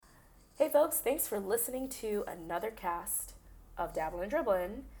Hey folks, thanks for listening to another cast of Dabblin' and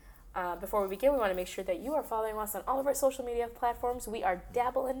Dribblin'. Before we begin, we want to make sure that you are following us on all of our social media platforms. We are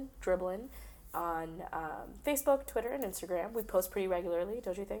Dabblin' Dribblin' on Facebook, Twitter, and Instagram. We post pretty regularly,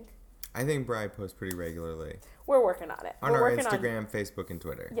 don't you think? I think Bri posts pretty regularly. We're working on it. On we're our working Instagram, Facebook, and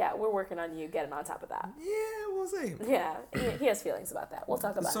Twitter. Yeah, we're working on you getting on top of that. Yeah, we'll see. Yeah, he has feelings about that. We'll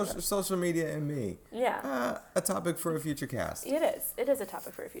talk about it. Social media and me. Yeah. A topic for a future cast. It is. It is a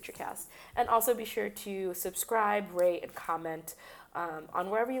topic for a future cast. And also be sure to subscribe, rate, and comment on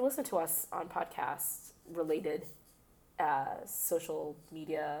wherever you listen to us on podcasts related social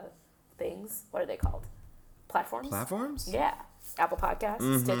media things. What are they called? Platforms? Platforms? Yeah. Apple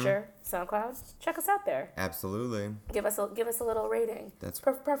Podcasts, Stitcher, SoundCloud. Check us out there. Absolutely. Give us a little rating. That's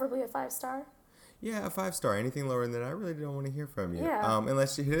preferably a 5-star. Yeah, a 5-star. Anything lower than that, I really don't want to hear from you. Yeah.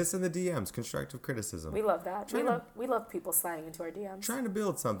 Unless you hit us in the DMs, constructive criticism. We love that. We love people sliding into our DMs. Trying to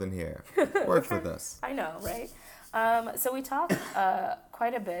build something here. Work with us. I know, right? So we talk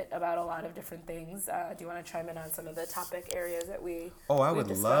quite a bit about a lot of different things. Do you want to chime in on some of the topic areas that we? I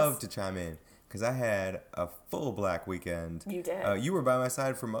would love to chime in. Because I had a full Black weekend. You did. You were by my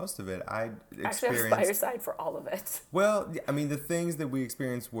side for most of it. I experienced... Actually, I was by your side for all of it. Well, I mean, the things that we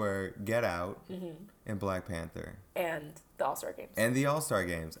experienced were Get Out and Black Panther. And the All-Star Games. And the All-Star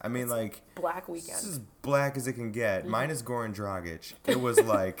Games. I mean, like... Black weekend. This is black as it can get. Minus Goran Dragic. It was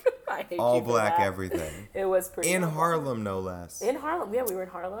like all black everything. It was pretty In Harlem, no less. In Harlem. Yeah, we were in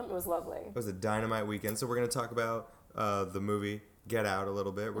Harlem. It was lovely. It was a dynamite weekend. So we're going to talk about the movie Get Out a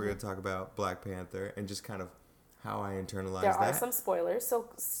little bit. We're going to talk about Black Panther and just kind of how I internalized that. There are some spoilers, so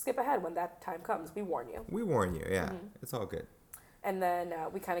skip ahead when that time comes. We warn you. We warn you, yeah. It's all good. And then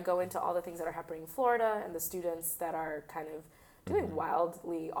we kind of go into all the things that are happening in Florida and the students that are kind of doing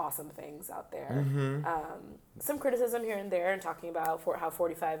wildly awesome things out there. Some criticism here and there and talking about how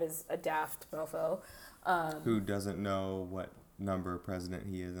 45 is a daft mofo. Who doesn't know what number president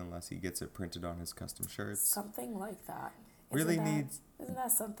he is unless he gets it printed on his custom shirts. Something like that. Isn't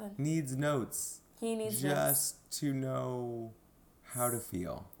that something? Needs notes. He needs just notes. To know how to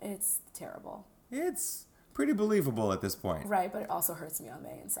feel. It's terrible. It's pretty believable at this point. Right, but it also hurts me on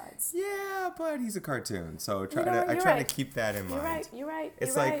the insides. Yeah, but he's a cartoon, so I try to keep that in mind. You're right.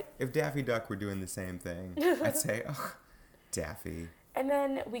 It's like if Daffy Duck were doing the same thing, I'd say, oh, Daffy. And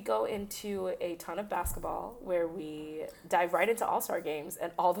then we go into a ton of basketball where we dive right into All-Star Games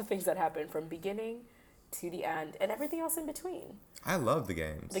and all the things that happen from beginning to the end and everything else in between. I love the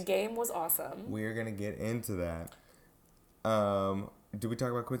games. The game was awesome. We're gonna get into that. Did we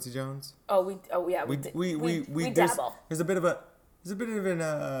talk about Quincy Jones? We dabble. There's a bit of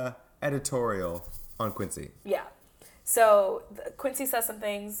an editorial on Quincy. Yeah. So Quincy says some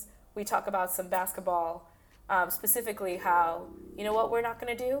things. We talk about some basketball. Specifically how, you know what we're not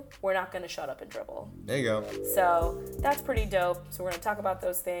going to do? We're not going to shut up and dribble. There you go. So that's pretty dope. So we're going to talk about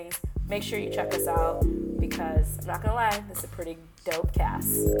those things. Make sure you check us out because I'm not going to lie, this is a pretty dope cast.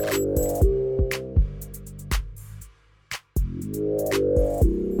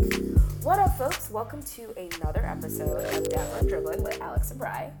 What up, folks? Welcome to another episode of Dabblin' Dribblin' with Alex and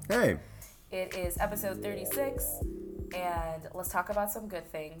Bri. Hey. It is episode 36, and let's talk about some good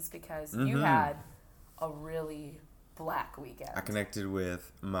things because you had a really black weekend. I connected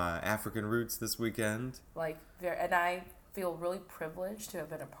with my African roots this weekend. And I feel really privileged to have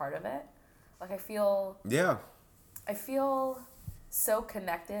been a part of it. I feel so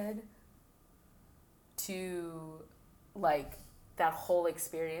connected to that whole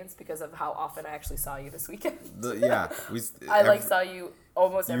experience because of how often I actually saw you this weekend. I saw you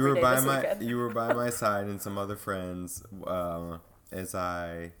almost every day this weekend. You were by my side and some other friends as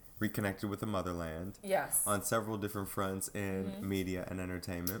I reconnected with the motherland. Yes. On several different fronts in media and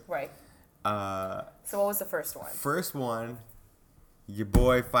entertainment. Right. So what was the first one? First one, your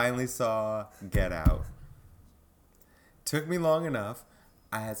boy finally saw Get Out. Took me long enough.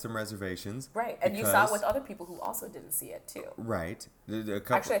 I had some reservations. Right. And you saw it with other people who also didn't see it too. Right.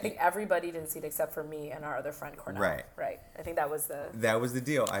 Actually, I think everybody didn't see it except for me and our other friend Cornell. Right. I think that was the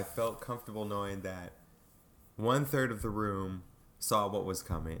deal. I felt comfortable knowing that 1/3 of the room saw what was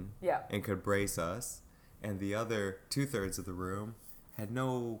coming and could brace us, and the other 2/3 of the room had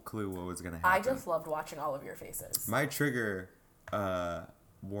no clue what was going to happen. I just loved watching all of your faces. My trigger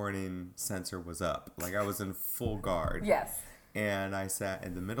warning sensor was up. I was in full guard. Yes. And I sat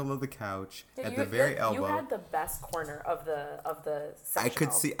in the middle of the couch at the very elbow. You had the best corner of the sectional. I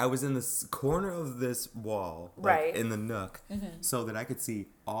could see. I was in the corner of this wall, in the nook, so that I could see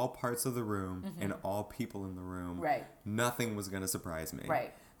all parts of the room and all people in the room. Right. Nothing was gonna surprise me.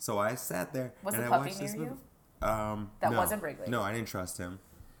 Right. So I sat there was and the I puppy watched this near movie. That wasn't Wrigley. No, I didn't trust him.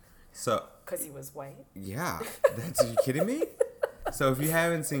 So. Because he was white. Yeah. Are you kidding me? So if you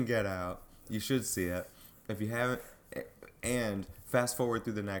haven't seen Get Out, you should see it. If you haven't, and fast forward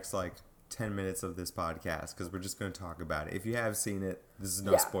through the next 10 minutes of this podcast, because we're just going to talk about it. If you have seen it, this is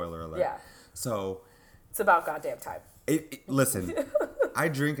no spoiler alert. Yeah. So. It's about goddamn time. Listen, I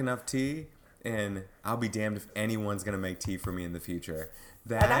drink enough tea, and I'll be damned if anyone's going to make tea for me in the future.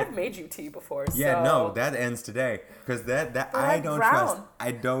 And I've made you tea before. Yeah, so. no, that ends today. Because I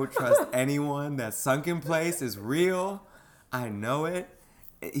don't trust anyone. That sunken place is real. I know it.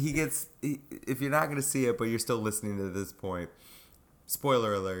 If you're not going to see it, but you're still listening to this point,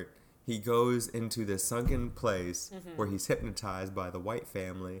 spoiler alert, he goes into this sunken place where he's hypnotized by the white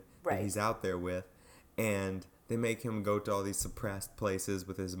family that he's out there with, and they make him go to all these suppressed places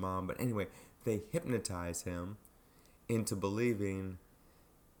with his mom. But anyway, they hypnotize him into believing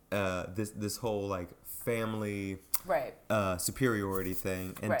this whole family superiority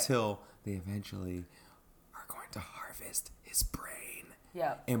thing until they eventually are going to harvest his brain.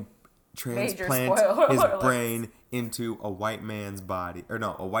 Yeah. And transplant his brain into a white man's body. Or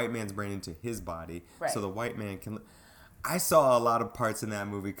no, a white man's brain into his body. Right. So the white man can... I saw a lot of parts in that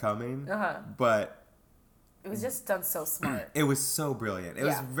movie coming. But... It was just done so smart. It was so brilliant. It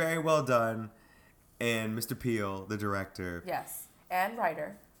was very well done. And Mr. Peele, the director... Yes. And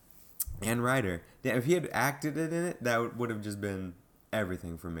writer. Yeah, if he had acted in it, that would have just been...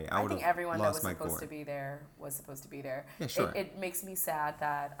 everything for me. I think everyone that was supposed to be there was supposed to be there. Yeah, sure. It makes me sad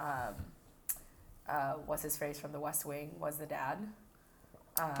that what's his face from The West Wing was the dad.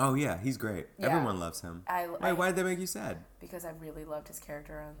 Oh yeah, he's great. Yeah. Everyone loves him. Why did that make you sad? Because I really loved his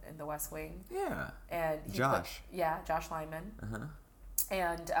character in The West Wing. Yeah. And Josh Lyman.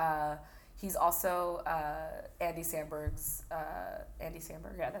 And he's also Andy Samberg's Andy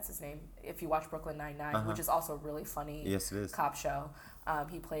Samberg, that's his name. If you watch Brooklyn Nine-Nine, which is also a really funny cop show,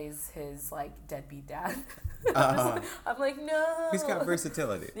 he plays his deadbeat dad. I'm like, no. He's got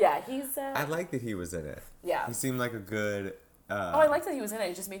versatility. Yeah, he's. I like that he was in it. Yeah, he seemed like a good. I liked that he was in it.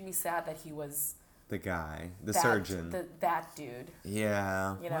 It just made me sad that he was the guy, the surgeon, that dude.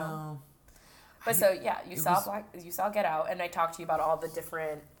 Yeah, you know. Well, but you saw Get Out, and I talked to you about all the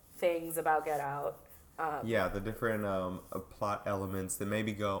different things about Get Out. The different plot elements that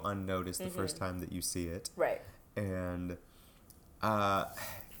maybe go unnoticed the first time that you see it. Right. And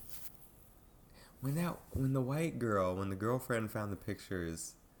when the girlfriend found the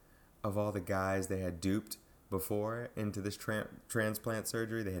pictures of all the guys they had duped before into this transplant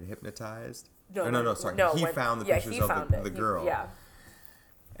surgery, they had hypnotized. He found the pictures of the girl. Yeah.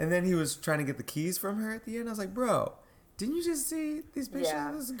 And then he was trying to get the keys from her at the end. I was like, bro, didn't you just see these pictures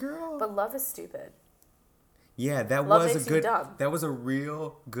of this girl? But love is stupid. Yeah, that was a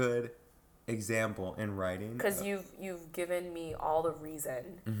real good example in writing. Because you've given me all the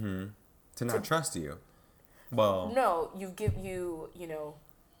reason to not trust you. Well, no,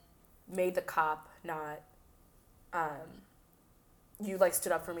 made the cop not. You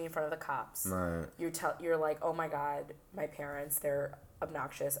stood up for me in front of the cops. Right. You're like, oh my God, my parents, they're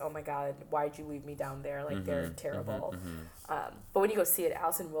obnoxious. Oh my God, why'd you leave me down there? They're terrible. But when you go see it,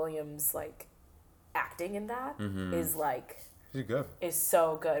 Allison Williams acting in that is she's good. Is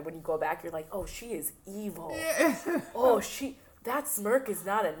so good. When you go back, you're like, oh, she is evil. Yeah. Oh, that smirk is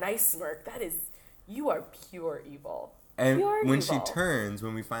not a nice smirk. You are pure evil. And when she turns,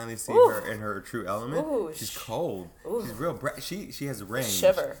 when we finally see her in her true element, she's cold. She's real. She has range.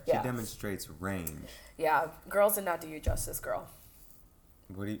 Shiver. Yeah. She demonstrates range. Yeah, girls did not do you justice, girl.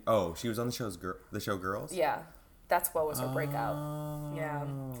 She was on the show Girls? Yeah. That's what was her breakout. Yeah.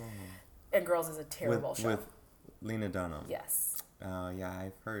 And Girls is a terrible show. With Lena Dunham. Yes. Yeah,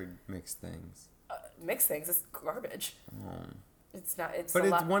 I've heard mixed things. Mixed things? It's garbage. It's not. It's. But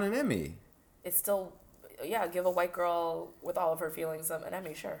it won an Emmy. It's still, give a white girl with all of her feelings an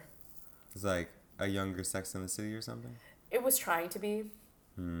Emmy, sure. It's like a younger Sex and the City or something? It was trying to be,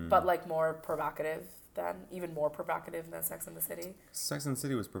 but more provocative even more provocative than Sex and the City. Sex and the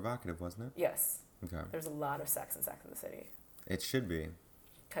City was provocative, wasn't it? Yes. Okay. There's a lot of sex in Sex and the City. It should be.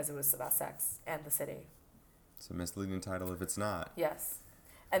 Because it was about sex and the city. It's a misleading title if it's not. Yes.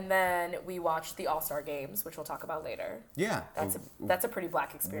 And then we watched the All-Star Games, which we'll talk about later. Yeah. That's a pretty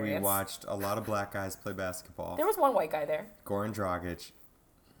black experience. We watched a lot of black guys play basketball. There was one white guy there. Goran Dragic.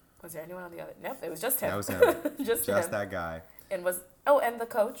 Was there anyone on the other? Nope, it was just him. That was him. just him. That guy. And and the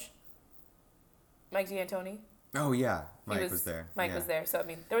coach, Mike D'Antoni. Oh, yeah. Mike was there. Mike was there. So,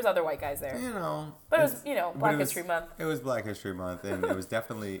 there was other white guys there. But it was, Black History Month. It was Black History Month, and it was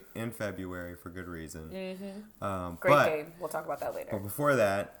definitely in February for good reason. Mm-hmm. Great game. We'll talk about that later. But before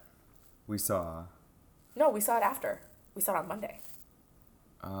that, we saw... No, we saw it after. We saw it on Monday.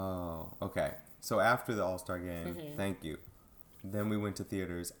 Oh. okay. So after the All-Star game, thank you. Then we went to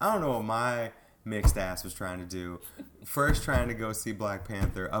theaters. I don't know what my mixed ass was trying to do. First trying to go see Black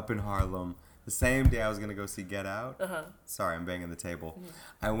Panther up in Harlem. The same day I was going to go see Get Out. Sorry, I'm banging the table.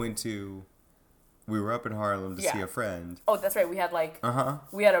 We were up in Harlem to see a friend. Oh, that's right. We had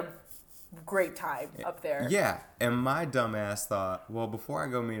we had a great time up there. Yeah. And my dumb ass thought, well, before I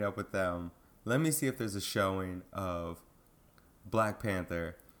go meet up with them, let me see if there's a showing of Black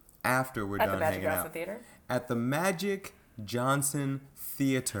Panther after we're done hanging out. At the Magic Johnson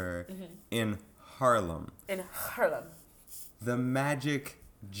Theater in Harlem. In Harlem. The Magic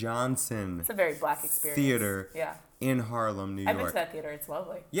Johnson. It's a very Black experience. Theater. In Harlem, New York. I've been to that theater. It's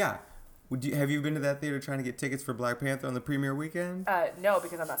lovely. Yeah. Have you been to that theater trying to get tickets for Black Panther on the premiere weekend? No,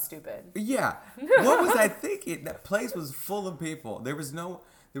 because I'm not stupid. Yeah. What was I thinking? That place was full of people. There was no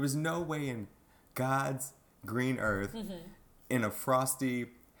way in God's green earth in a frosty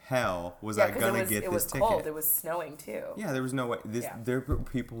hell was I gonna get this ticket. It was cold. It was snowing too. Yeah, there was no way. There were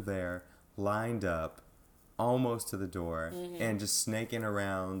people there lined up almost to the door and just snaking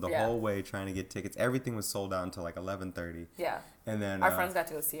around the whole way trying to get tickets. Everything was sold out until like 11:30. Yeah. And then our friends got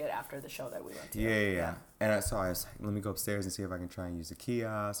to go see it after the show that we went to. Yeah. And I was like, let me go upstairs and see if I can try and use the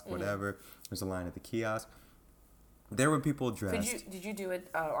kiosk, whatever. There's a line at the kiosk. There were people dressed. Did you do it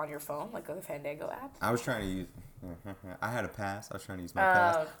on your phone, like on the Fandango app? I was trying to use. I had a pass. I was trying to use my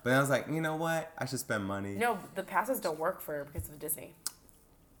pass, but then I was like, you know what? I should spend money. No, the passes don't work because of Disney.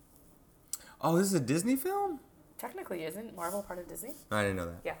 Oh, this is a Disney film? Technically, isn't Marvel part of Disney? I didn't know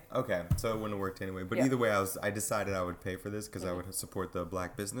that. Yeah. Okay, so it wouldn't have worked anyway. But either way, I decided I would pay for this because I would support the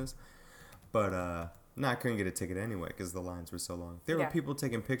Black business. But I couldn't get a ticket anyway because the lines were so long. There were people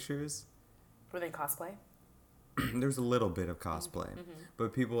taking pictures. Were they cosplay? There's a little bit of cosplay,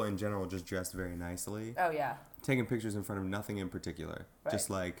 but people in general just dressed very nicely. Oh yeah. Taking pictures in front of nothing in particular, just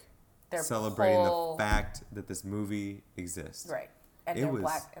like their celebrating the fact that this movie exists. Right, and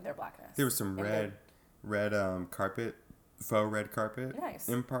their blackness. There was some red carpet, faux red carpet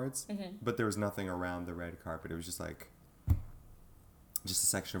in parts, but there was nothing around the red carpet. It was just a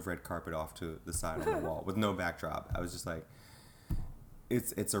section of red carpet off to the side on the wall with no backdrop. I was just like,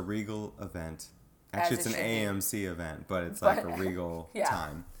 it's a Regal event. Actually, it's an AMC event, but it's like a Regal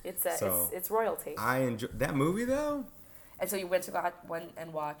time. It's royalty. I enjoy that movie though. And so you went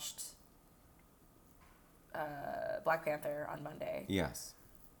and watched Black Panther on Monday. Yes.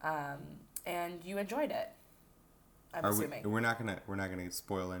 And you enjoyed it. I'm assuming. We're not gonna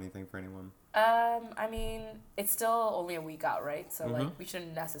spoil anything for anyone. I mean, it's still only a week out, right? So we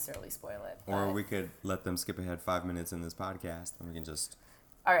shouldn't necessarily spoil it. Or we could let them skip ahead 5 minutes in this podcast, and we can just.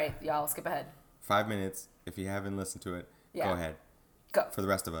 All right, y'all, skip ahead. 5 minutes. If you haven't listened to it, go ahead. Go. For the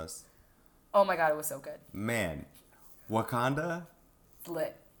rest of us. Oh my God, it was so good. Man, Wakanda.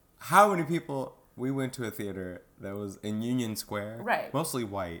 Lit. How many people? We went to a theater that was in Union Square. Right. Mostly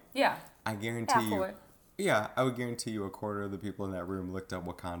white. Yeah. I guarantee you. Yeah, I would guarantee you a quarter of the people in that room looked up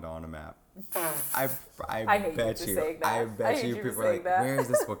Wakanda on a map. I bet you. I bet you people are like, where is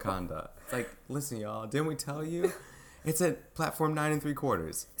this Wakanda? It's like, listen, y'all, didn't we tell you? It's at platform 9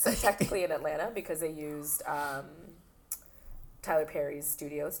 3/4. So technically in Atlanta, because they used Tyler Perry's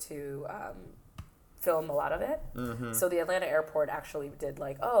studios to film a lot of it. Mm-hmm. So the Atlanta airport actually did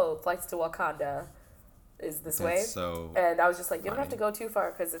flights to Wakanda is this way. And I was just like, you don't have to go too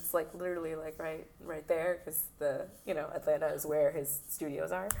far because it's like literally like right there because Atlanta is where his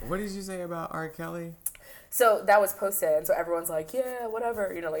studios are. What did you say about R. Kelly? So that was posted, and so everyone's like, yeah,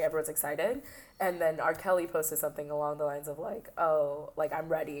 whatever, everyone's excited. And then R. Kelly posted something along the lines of I'm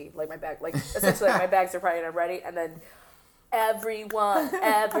ready, my bag, essentially my bags are packed and I'm ready. And then everyone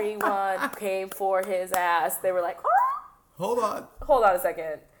came for his ass. They were like, oh! Hold on a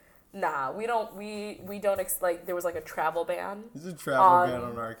second. Nah, we don't there was a travel ban. There's a travel ban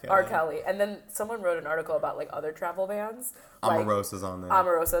on R. Kelly. R. Kelly. And then someone wrote an article about other travel bans. Omarosa's on there.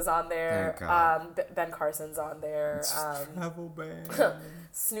 Omarosa's on there. Ben Carson's on there. Travel ban.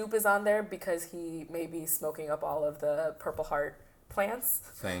 Snoop is on there because he may be smoking up all of the Purple Heart plants.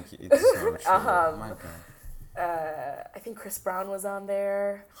 Thank you. It's so true. My God. I think Chris Brown was on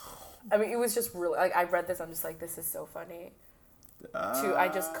there. I mean, it was just really I read this. I'm just like, this is so funny. I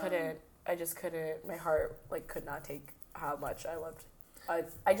just couldn't. My heart could not take how much I loved.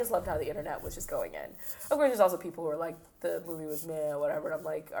 I just loved how the internet was just going in. Of course, there's also people who are like, the movie was meh or whatever. And I'm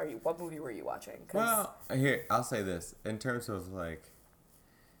like, what movie were you watching? Well, here I'll say this in terms of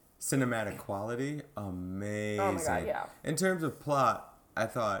cinematic quality, amazing. Oh my God, yeah. In terms of plot, I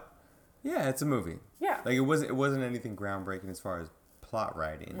thought, yeah, it's a movie. Yeah. It wasn't anything groundbreaking as far as plot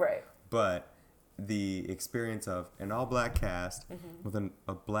writing. Right. But the experience of an all-black cast with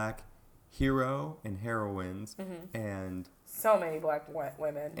a black hero and heroines, and so many black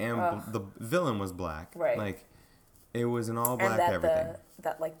women, and the villain was black. Right. Like, it was an all black and that everything.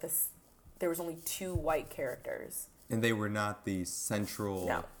 There was only 2 white characters. And they were not the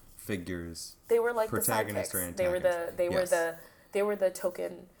central figures. They were like protagonist the or antagonist. They were the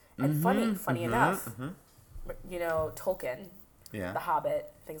token. And funny enough, you know, Tolkien, The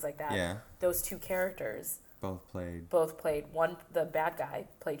Hobbit, things like that. Yeah. Those 2 characters Both played. One, the bad guy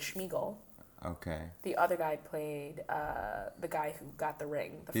played Schmeagol. Okay. The other guy played the guy who got the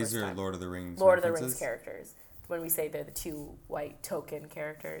ring. These are Lord of the Rings. Lord of the Rings characters. When we say they're the 2 white token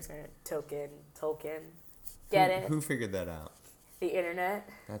characters, Tolkien. Get it? Who figured that out? The internet.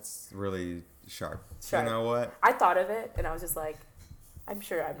 That's really sharp. You know what? I thought of it, and I was just like, I'm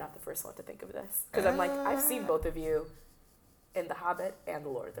sure I'm not the first one to think of this. Because I'm like, I've seen both of you in The Hobbit and The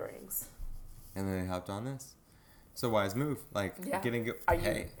Lord of the Rings. And then they hopped on this. So wise move. Like, getting good.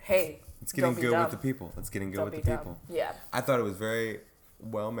 Hey. It's getting good with the people. It's getting good with the people. Yeah. I thought it was very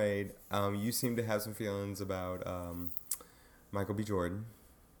well made. You seem to have some feelings about Michael B. Jordan.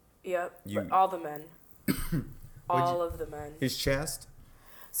 Yep. But all the men. All of the men. His chest?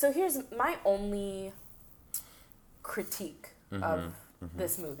 So here's my only critique of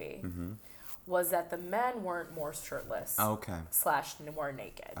this movie was that the men weren't more shirtless. Okay. / more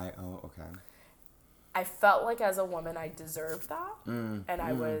naked. Okay. I felt like as a woman I deserved that, and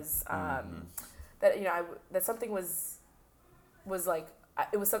I was that that something was like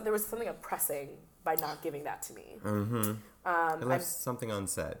there was something oppressing by not giving that to me. It left something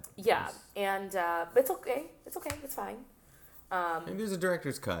unsaid. Yeah, and but it's okay. It's fine. Maybe there's a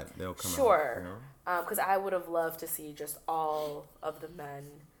director's cut. They'll come out. Sure. Because I would have loved to see just all of the men.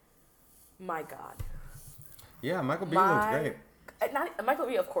 My God. Yeah, Michael B. looked great. Michael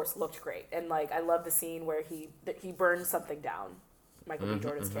B. of course looked great, and like I love the scene where he burns something down, Michael B.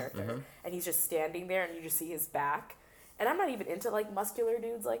 Jordan's character, and he's just standing there, and you just see his back. And I'm not even into like muscular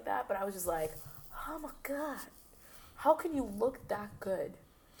dudes like that, but I was just like, oh my God, how can you look that good?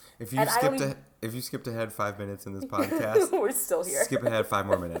 If you skipped ahead 5 minutes in this podcast, we're still here. Skip ahead 5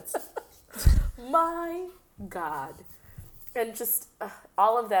 more minutes. My God, and just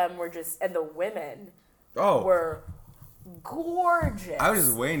all of them were just, and the women were gorgeous. I was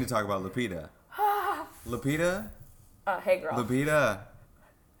just waiting to talk about Lupita. Lupita? Hey girl. Lupita.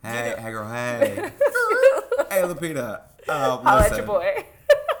 Hey, hey girl, hey. Hey Lupita. Holla at your boy.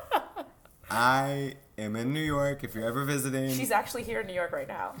 I am in New York. If you're ever visiting, she's actually here in New York right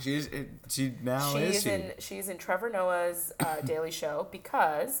now. She's in Trevor Noah's Daily Show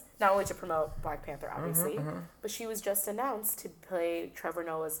because not only to promote Black Panther, obviously, but she was just announced to play Trevor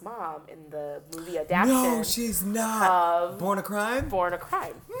Noah's mom in the movie adaptation. No, she's not. Born a Crime. Born a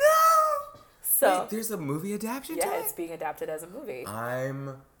Crime. No. So wait, there's a movie adaptation. Yeah, it's being adapted as a movie.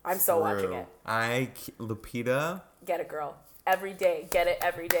 I'm so watching it. Lupita. Get it, girl. Every day. Get it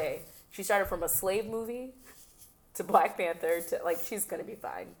every day. She started from a slave movie to Black Panther to like she's gonna be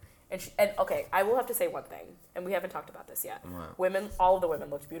fine. And okay, I will have to say one thing, and we haven't talked about this yet. What? All of the women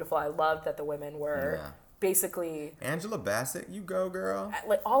looked beautiful. I loved that the women were basically Angela Bassett. You go, girl.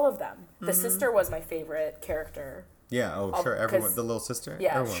 Like all of them. The sister was my favorite character. Yeah. Oh, sure. Everyone. The little sister.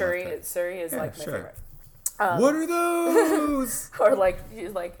 Yeah. Shuri is like my favorite. What are those? Or like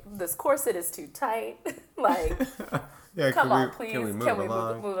this corset is too tight. Like. Yeah, come on, please. Can we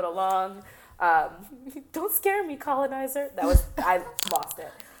move it along? Don't scare me, colonizer. I lost it.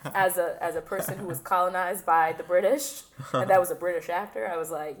 As a person who was colonized by the British, and that was a British actor, I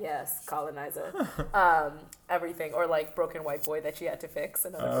was like, yes, colonizer. Everything, or like Broken White Boy that she had to fix,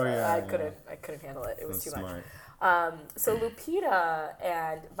 and I couldn't handle it. It was too much. So Lupita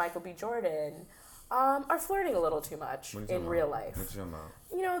and Michael B. Jordan are flirting a little too much in real life. What you talking about?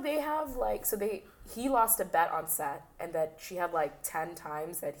 You know, they have like he lost a bet on set, and that she had like 10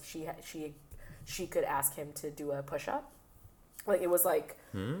 times that she could ask him to do a push-up. Like it was like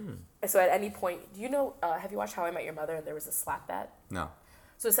so at any point, do you know have you watched How I Met Your Mother and there was a slap bet? No.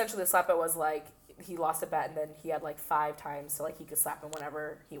 So essentially the slap bet was like he lost a bet and then he had like 5 times so like he could slap him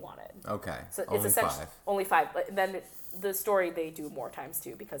whenever he wanted. Okay. So it's essentially only 5. But then the story they do more times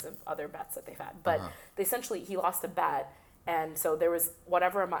too because of other bets that they've had. But essentially he lost a bet. And so there was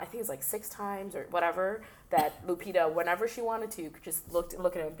whatever amount, I think it was like 6 times or whatever, that Lupita, whenever she wanted to, could just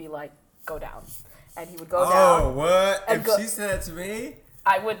look at him and be like, go down. And he would go down. Oh, what? If she said that to me?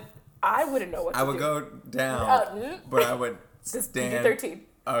 I wouldn't know what to do. I would go down, but I would stand. PG-13.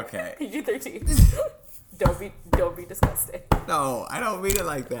 Okay. PG-13. Don't be disgusting. No, I don't mean it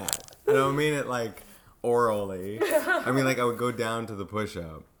like that. I don't mean it like orally. I mean like I would go down to the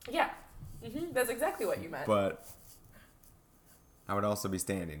push-up. Yeah. That's exactly what you meant. But I would also be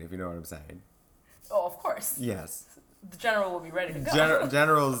standing, if you know what I'm saying. Oh, of course. Yes. The general will be ready to go.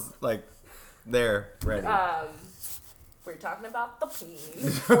 General's, like, there, ready. We're talking about the peen.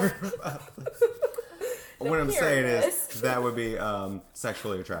 What I'm saying is that would be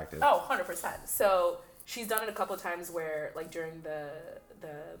sexually attractive. Oh, 100%. So she's done it a couple of times where, like, during the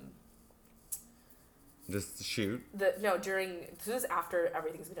just to shoot. During this is after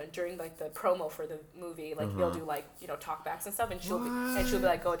everything's been done. During like the promo for the movie, like he'll do like talkbacks and stuff, and she'll be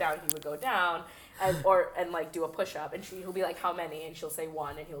like go down. He would go down, and like do a push up, and he'll be like how many, and she'll say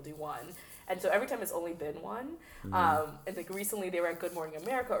one, and he'll do one. And so every time it's only been one. And like recently they were at Good Morning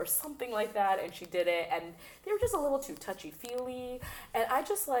America or something like that, and she did it, and they were just a little too touchy feely, and I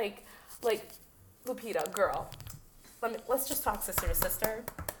just like Lupita, girl, let's just talk sister to sister.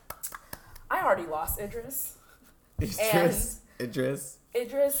 I already lost Idris. Idris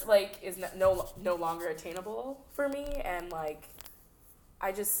like is no longer attainable for me, and like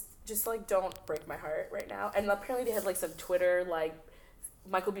I just like don't break my heart right now. And apparently they had like some Twitter, like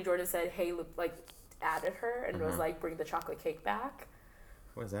Michael B. Jordan said, hey, like added her and was like, bring the chocolate cake back.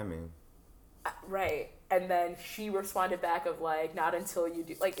 What does that mean? Right. And then she responded back of like, not until you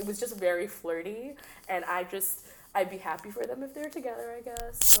do, like it was just very flirty, and I'd be happy for them if they're together, I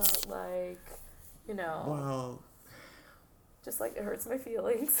guess, but like, well, just like it hurts my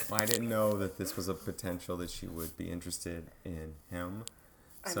feelings. Well, I didn't know that this was a potential that she would be interested in him.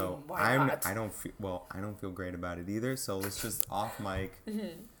 So why not? I don't feel great about it either. So let's just off mic.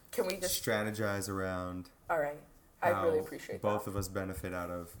 Can we just strategize around? All right. I really appreciate both of us benefit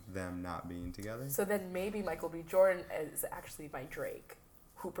out of them not being together. So then maybe Michael B. Jordan is actually my Drake,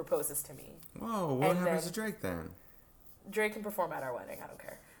 who proposes to me. Whoa, what happens to Drake then? Drake can perform at our wedding. I don't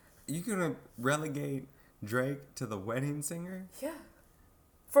care. You gonna relegate Drake to the wedding singer? Yeah.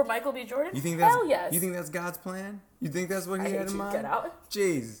 For Michael B. Jordan? You think that's, hell yes. You think that's God's plan? You think that's what he had in mind? Get out.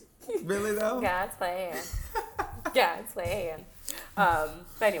 Jeez. Really though? God's plan. God's plan. But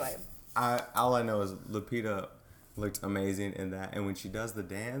anyway. All I know is Lupita looked amazing in that, and when she does the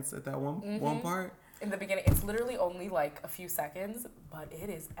dance at that one part. In the beginning, it's literally only like a few seconds, but it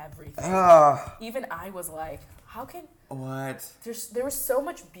is everything. Even I was like, how can... What? There was so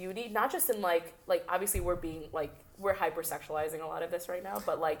much beauty, not just in like obviously we're hypersexualizing a lot of this right now,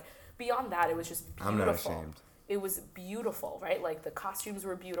 but like beyond that, it was just beautiful. I'm not ashamed. It was beautiful, right? Like the costumes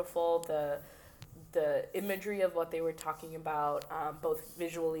were beautiful, the imagery of what they were talking about, both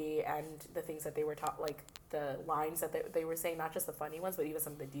visually and the things that they were like the lines that they were saying, not just the funny ones, but even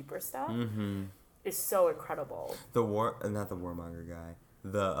some of the deeper stuff, is so incredible. Not the warmonger guy.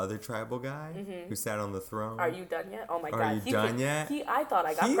 The other tribal guy who sat on the throne. Are you done yet? Oh my God. Are you done yet? I thought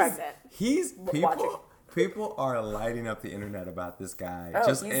I got pregnant. People are lighting up the internet about this guy.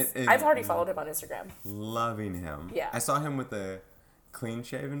 Oh, I've already followed him on Instagram. Loving him. Yeah. I saw him with a clean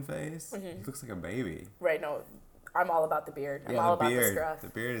shaven face. He looks like a baby. Right, no. I'm all about the beard. I'm all about the scruff. The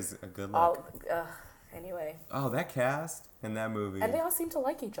beard is a good look. Anyway. Oh, that cast in that movie. And they all seem to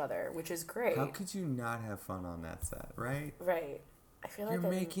like each other, which is great. How could you not have fun on that set, right? Right. I feel like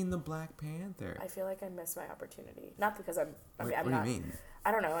you're making the Black Panther. I feel like I missed my opportunity. Not because I'm not. What do you mean?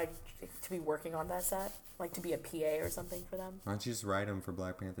 I don't know. Like to be working on that set, like to be a PA or something for them. Why don't you just write them for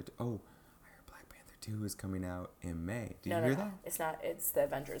Black Panther 2? Oh, I heard Black Panther 2 is coming out in May. Did you hear that? It's not. It's the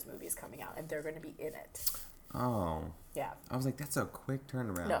Avengers movie is coming out, and they're going to be in it. Oh. Yeah. I was like, that's a quick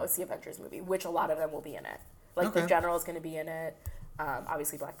turnaround. No, it's the Avengers movie, which a lot of them will be in it. Like the General is going to be in it.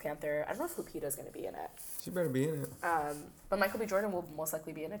 Obviously Black Panther. I don't know if Lupita is going to be in it. She better be in it. But Michael B. Jordan will most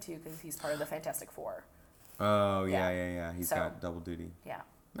likely be in it too because he's part of the Fantastic Four. Oh, yeah. He's got double duty. Yeah.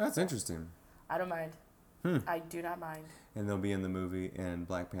 That's interesting. I don't mind. I do not mind. And they'll be in the movie and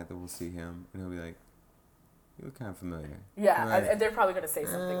Black Panther will see him and he'll be like, you look kind of familiar. Yeah, like, and they're probably going to say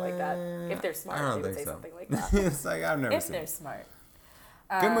something like that. If they're smart, they would say something like that. It's like, I've never seen it. If they're smart.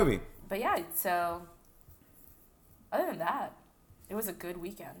 Good movie. But yeah, so other than that, it was a good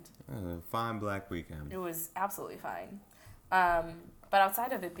weekend. A fine Black weekend. It was absolutely fine. But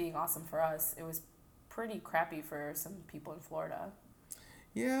outside of it being awesome for us, it was pretty crappy for some people in Florida.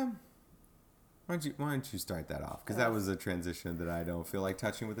 Yeah. Why don't you start that off? Because that was a transition that I don't feel like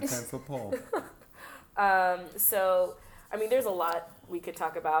touching with a 10-foot pole. So, I mean, there's a lot we could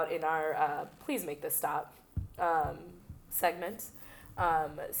talk about in our Please Make This Stop segment.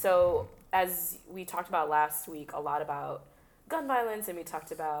 So, as we talked about last week, a lot about gun violence, and we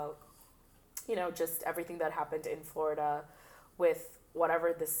talked about, just everything that happened in Florida with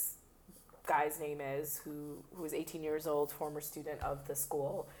whatever this guy's name is, who was 18 years old, former student of the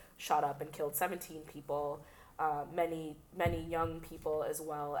school, shot up and killed 17 people, many young people as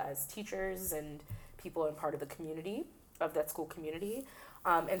well as teachers and people in part of the community. that school community.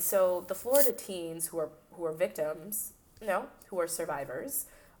 And so the Florida teens who are victims, who are survivors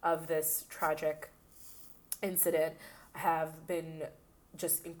of this tragic incident, have been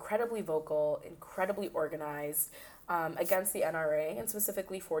just incredibly vocal, incredibly organized against the NRA, and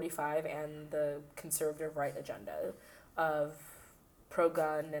specifically 45 and the conservative right agenda of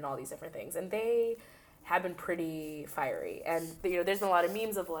pro-gun and all these different things. And they have been pretty fiery. And, there's been a lot of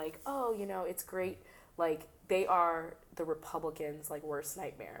memes of like, oh, it's great. Like, they are the Republicans' like worst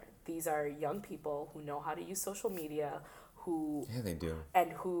nightmare. These are young people who know how to use social media, yeah, they do,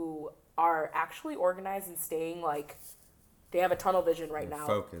 and who are actually organized and staying like, they have a tunnel vision right now.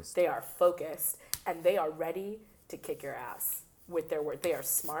 Focused. They are focused, and they are ready to kick your ass with their word. They are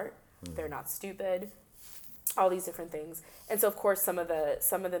smart. They're not stupid. All these different things. And so, of course, some of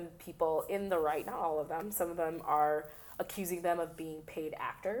the people in the right, not all of them, some of them are accusing them of being paid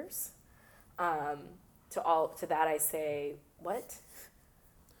actors. To that I say, what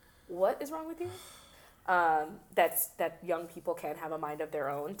is wrong with you? That young people can't have a mind of their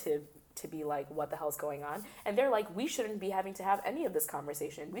own to be like, what the hell's going on? And they're like, we shouldn't be having to have any of this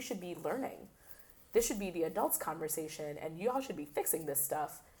conversation. We should be learning. This should be the adults' conversation, and y'all should be fixing this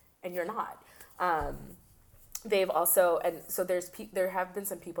stuff, and you're not. They've also, and so there have been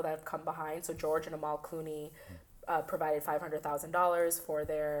some people that have come behind. So George and Amal Clooney provided $500,000 for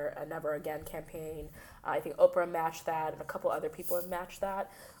their Never Again campaign. I think Oprah matched that, and a couple other people have matched that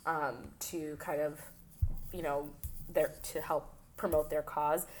to kind of, to help promote their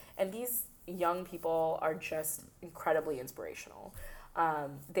cause. And these young people are just incredibly inspirational.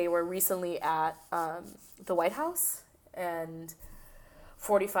 They were recently at the White House, and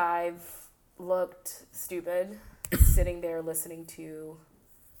 45 looked stupid sitting there listening to,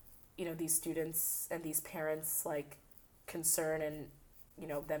 these students and these parents like concern and,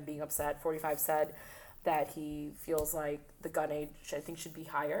 them being upset. 45 said that he feels like the gun age, I think, should be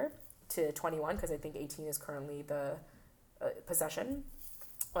higher to 21, because I think 18 is currently the possession.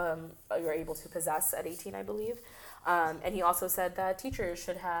 You're able to possess at 18, I believe. And he also said that teachers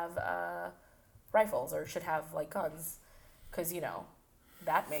should have rifles or should have like guns, because,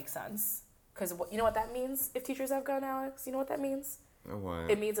 that makes sense. Because you know what that means if teachers have guns, Alex? You know what that means? What?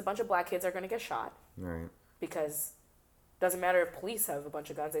 It means a bunch of black kids are going to get shot. Right. Because it doesn't matter if police have a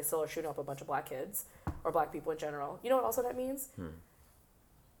bunch of guns, they still are shooting up a bunch of black kids or black people in general. You know what also that means?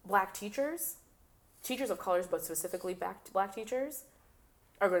 Black teachers of colors, but specifically black teachers,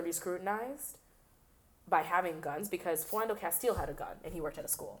 are going to be scrutinized by having guns, because Philando Castile had a gun and he worked at a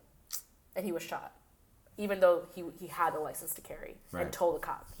school and he was shot. Even though he had a license to carry, right, and told the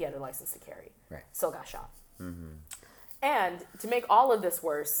cop he had a license to carry, right, still got shot. Mm-hmm. And to make all of this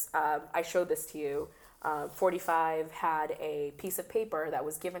worse, I showed this to you. 45 had a piece of paper that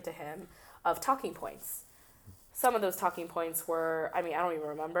was given to him of talking points. Some of those talking points were, I don't even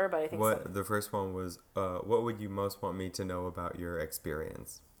remember, but I think the first one was, what would you most want me to know about your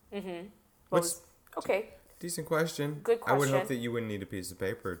experience? Mm-hmm. Okay. Decent question. Good question. I would hope that you wouldn't need a piece of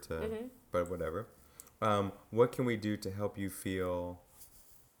paper to, but whatever. What can we do to help you feel,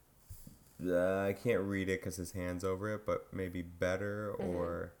 I can't read it because his hand's over it, but maybe better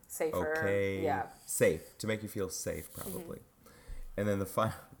or safer, okay, yeah, safe, to make you feel safe, probably. And then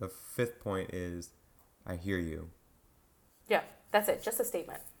the fifth point is, I hear you. Yeah, that's it. Just a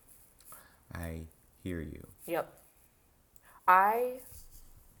statement. I hear you. Yep.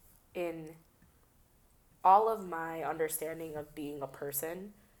 In all of my understanding of being a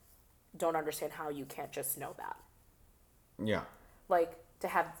person, don't understand how you can't just know that. Yeah. Like, to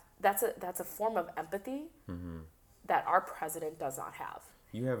have, that's a form of empathy that our president does not have.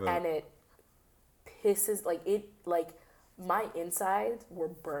 And it pisses, my insides were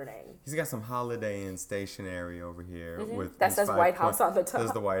burning. He's got some Holiday Inn stationery over here with that says White House on the top.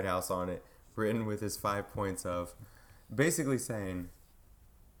 Says the White House on it, written with his 5 points of, basically saying,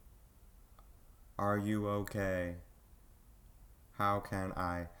 are you okay? How can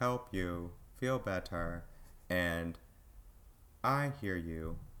I help you feel better? And I hear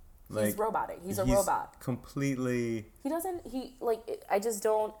you. He's robotic. He's a robot. Completely. I just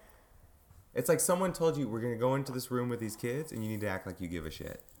don't. It's like someone told you, we're going to go into this room with these kids and you need to act like you give a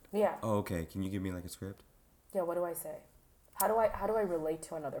shit. Yeah. Oh, okay. Can you give me like a script? Yeah, what do I say? How do I relate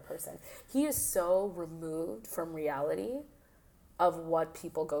to another person? He is so removed from reality of what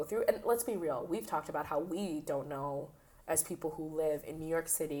people go through. And let's be real. We've talked about how we don't know, as people who live in New York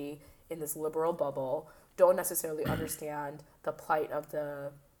City in this liberal bubble, don't necessarily understand the plight of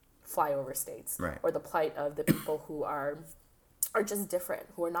the flyover states, right, or the plight of the people who are just different,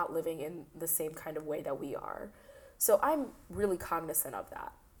 who are not living in the same kind of way that we are. So I'm really cognizant of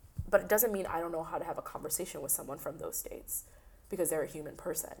that. But it doesn't mean I don't know how to have a conversation with someone from those states because they're a human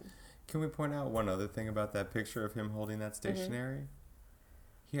person. Can we point out one other thing about that picture of him holding that stationery? Mm-hmm.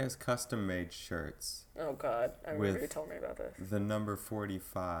 He has custom-made shirts. Oh, God. I remember you told me about this. The number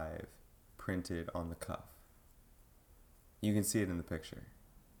 45 printed on the cuff. You can see it in the picture.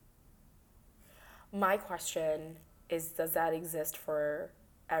 My question is, does that exist for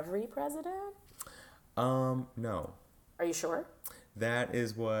every president? No. Are you sure? That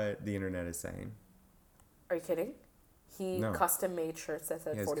is what the internet is saying. Are you kidding? He custom-made shirts that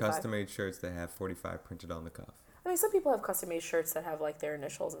said 45? He has custom-made shirts that have 45 printed on the cuff. I mean, some people have custom-made shirts that have, like, their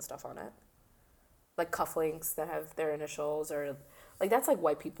initials and stuff on it. Like cufflinks that have their initials or... Like, that's, like,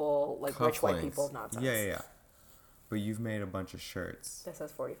 white people, like, rich white people nonsense. Yeah. But you've made a bunch of shirts. That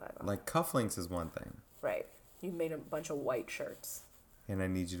says 45 on. Like, cufflinks is one thing. Right. You made a bunch of white shirts. And I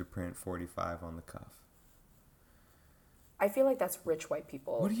need you to print 45 on the cuff. I feel like that's rich white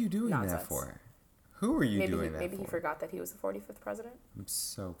people. What are you doing that for? Who are you doing that for? Maybe he forgot that he was the 45th president. I'm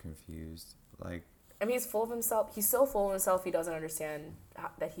so confused. Like... I mean, he's full of himself. He's so full of himself, he doesn't understand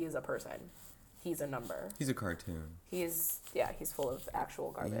that he is a person. He's a number. He's a cartoon. He's full of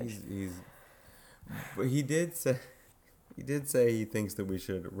actual garbage. But he did say he thinks that we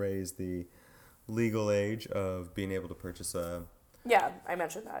should raise the legal age of being able to purchase a... Yeah, I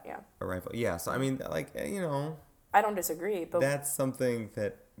mentioned that, yeah. A rifle. Yeah, so I mean, like, you know... I don't disagree, but... That's something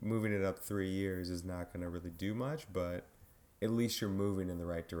that moving it up 3 years is not going to really do much, but at least you're moving in the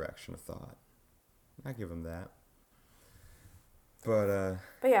right direction of thought. I give him that. But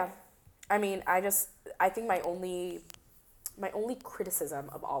yeah, I mean, I think my only criticism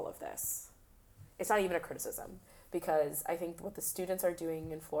of all of this, it's not even a criticism, because I think what the students are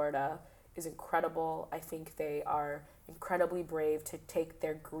doing in Florida is incredible. I think they are incredibly brave to take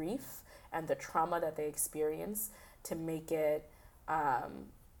their grief and the trauma that they experience to make it, to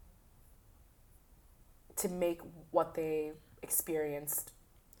make what they experienced,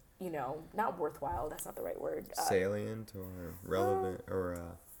 you know, not worthwhile, that's not the right word. Salient or relevant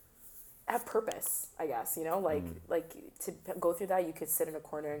or... have purpose, I guess, you know, like to go through that, you could sit in a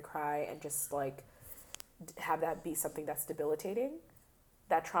corner and cry and just, like, have that be something that's debilitating,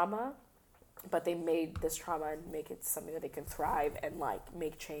 that trauma, but they made this trauma and make it something that they can thrive and, like,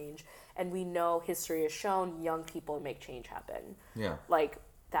 make change. And we know history has shown young people make change happen. Yeah. Like,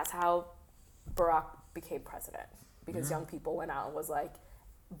 that's how Barack became president, because young people went out and was like,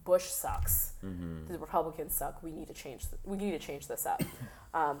 Bush sucks. Mm-hmm. The Republicans suck. We need to change this up.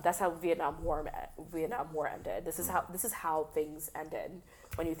 That's how Vietnam War ended. This is how things ended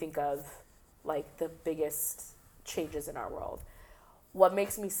when you think of, like, the biggest changes in our world. What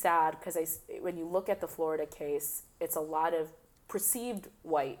makes me sad, because when you look at the Florida case, it's a lot of perceived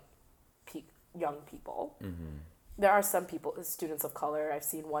white young people. Mm-hmm. There are some students of color. I've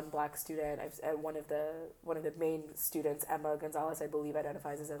seen one black student. One of the main students, Emma Gonzalez, I believe,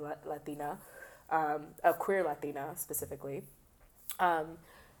 identifies as a Latina, a queer Latina specifically.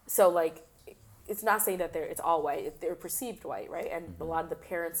 So, like, it's not saying that it's all white. They're perceived white, right? And a lot of the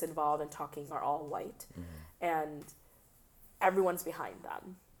parents involved in talking are all white, and everyone's behind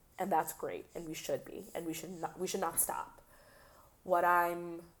them, and that's great. And we should be, and we should not stop. What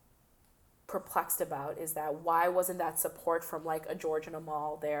I'm perplexed about is that why wasn't that support from, like, a George and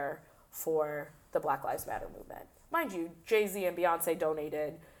Amal there for the Black Lives Matter movement? Mind you, Jay-Z and Beyonce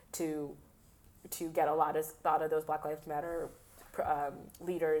donated to get a lot of those Black Lives Matter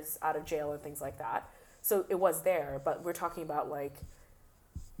leaders out of jail and things like that. So it was there, but we're talking about, like,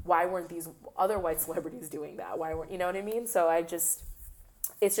 why weren't these other white celebrities doing that? Why weren't, you know what I mean? So I'm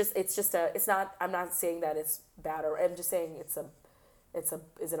not saying that it's bad, or I'm just saying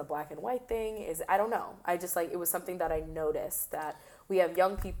is it a black and white thing? I don't know. I just, like, it was something that I noticed, that we have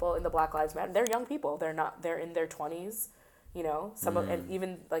young people in the Black Lives Matter. They're young people. They're in their 20s, you know, and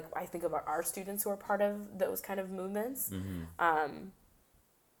even, like, I think of our students who are part of those kind of movements. And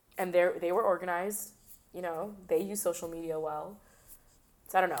they were organized, you know, they use social media well.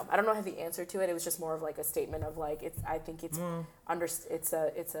 So I don't know. I don't know how the answer to it. It was just more of, like, a statement of, like, I think it's a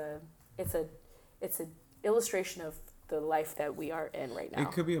illustration of the life that we are in right now.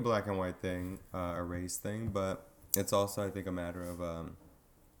 It could be a black and white thing, a race thing, but it's also, I think, a matter of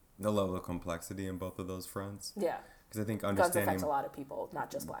the level of complexity in both of those fronts. Yeah. Because I think guns affect a lot of people,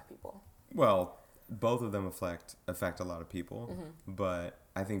 not just black people. Well, both of them affect a lot of people, but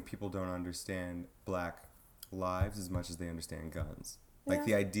I think people don't understand black lives as much as they understand guns. Like,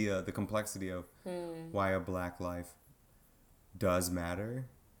 the idea, the complexity of why a black life does matter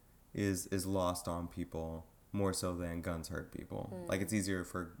is lost on people more so than guns hurt people. Like, it's easier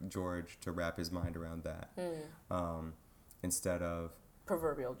for George to wrap his mind around that instead of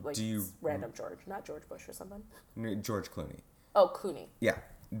proverbial, like, random George, not George Bush or something. George Clooney. Oh, Clooney. Yeah.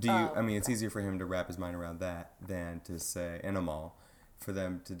 I mean, it's easier for him to wrap his mind around that than to say, and Amal, for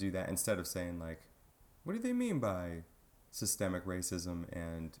them to do that instead of saying, like, what do they mean by systemic racism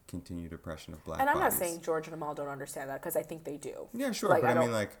and continued oppression of black bodies? And I'm not saying George and Amal don't understand that, because I think they do. Yeah, sure. Like, but I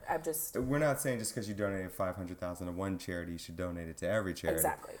mean, like, we're not saying just because you donated $500,000 to one charity, you should donate it to every charity.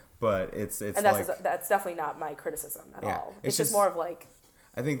 Exactly. But it's and that's definitely not my criticism at all. It's just more of like...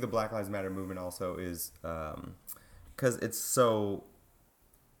 I think the Black Lives Matter movement also is... because it's so...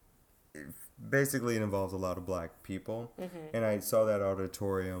 Basically, it involves a lot of black people. Mm-hmm. And I saw that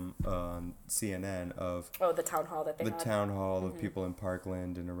auditorium on CNN of... Oh, the town hall that they had. The town hall of people in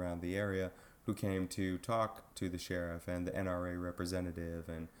Parkland and around the area who came to talk to the sheriff and the NRA representative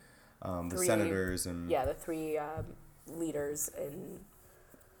and the senators and... Yeah, the three leaders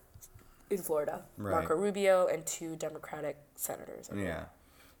in Florida. Right. Marco Rubio and 2 Democratic senators. Yeah.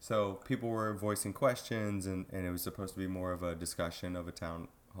 So people were voicing questions and it was supposed to be more of a discussion of a town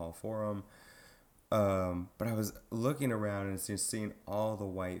hall forum. But I was looking around and just seeing all the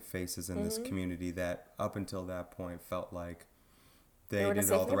white faces in this community that up until that point felt like they did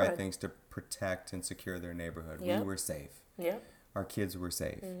all the right things to protect and secure their neighborhood. Yep. We were safe. Yeah. Our kids were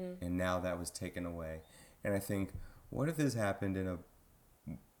safe. Mm-hmm. And now that was taken away. And I think, what if this happened in a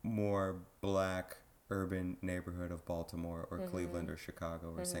more black urban neighborhood of Baltimore or Cleveland or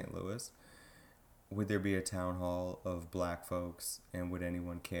Chicago or St. Louis? Would there be a town hall of black folks, and would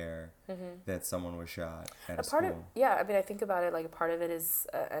anyone care that someone was shot at a school? I mean, I think about it, like, a part of it is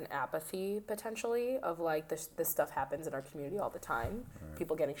an apathy, potentially, of, like, this stuff happens in our community all the time. Right.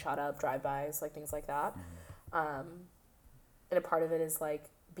 People getting shot up, drive-bys, like, things like that. Mm-hmm. And a part of it is, like,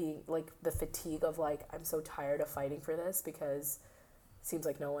 being, like, the fatigue of, like, I'm so tired of fighting for this because it seems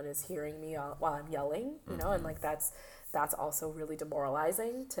like no one is hearing me while I'm yelling, you know, and, like, that's also really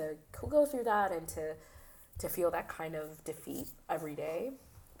demoralizing to go through that and to feel that kind of defeat every day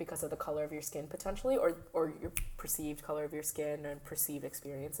because of the color of your skin potentially or your perceived color of your skin and perceived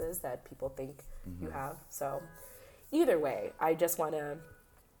experiences that people think you have. So either way, I just want to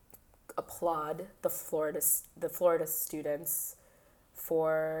applaud the Florida students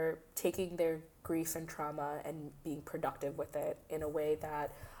for taking their grief and trauma and being productive with it in a way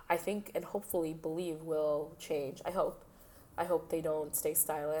that I think and hopefully believe will change. I hope they don't stay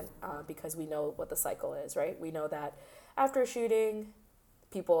silent because we know what the cycle is, right? We know that after a shooting,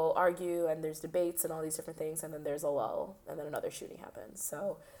 people argue and there's debates and all these different things, and then there's a lull, and then another shooting happens.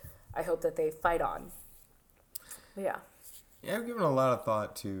 So I hope that they fight on. But yeah. Yeah, I've given a lot of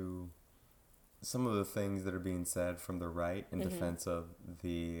thought to some of the things that are being said from the right in defense of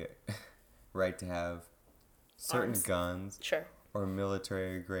the right to have certain guns. Sure. Or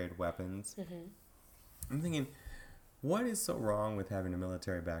military-grade weapons. I'm thinking, what is so wrong with having a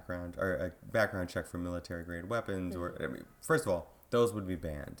military background or a background check for military-grade weapons? Or I mean, first of all, those would be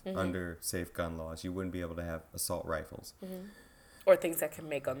banned under safe gun laws. You wouldn't be able to have assault rifles. Or things that can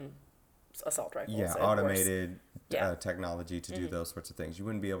make them assault rifles. Yeah, automated technology to do those sorts of things. You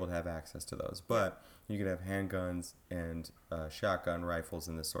wouldn't be able to have access to those. But you could have handguns and shotgun rifles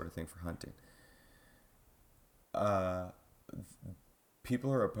and this sort of thing for hunting.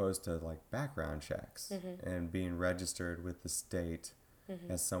 People are opposed to like background checks and being registered with the state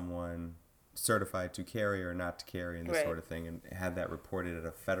as someone certified to carry or not to carry and this sort of thing, and have that reported at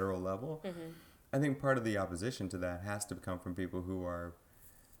a federal level. I think part of the opposition to that has to come from people who are,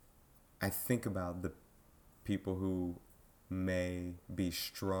 I think about the people who may be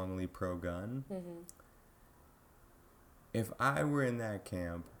strongly pro-gun. If I were in that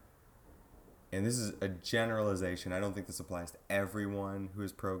camp, and this is a generalization, I don't think this applies to everyone who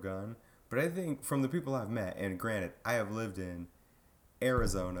is pro-gun, but I think from the people I've met, and granted, I have lived in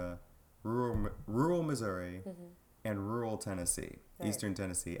Arizona, rural Missouri, and rural Tennessee, Eastern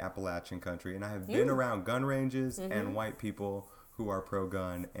Tennessee, Appalachian country, and I have been around gun ranges and white people who are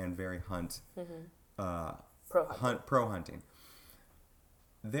pro-gun and very pro-hunting.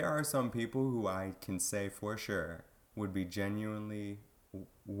 There are some people who I can say for sure would be genuinely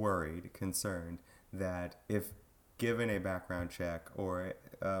worried, concerned that if given a background check or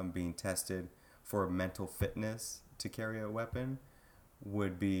being tested for mental fitness to carry a weapon,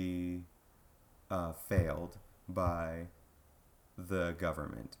 would be failed by the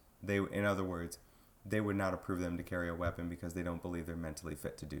government. In other words, they would not approve them to carry a weapon because they don't believe they're mentally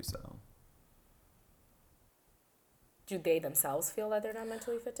fit to do so. Do they themselves feel that they're not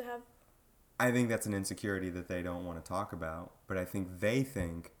mentally fit to have? I think that's an insecurity that they don't want to talk about, but I think they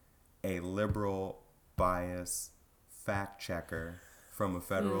think a liberal bias fact checker from a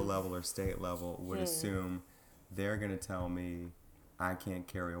federal level or state level would assume they're going to tell me I can't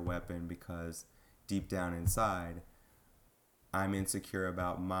carry a weapon because deep down inside, I'm insecure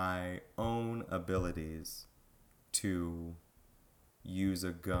about my own abilities to use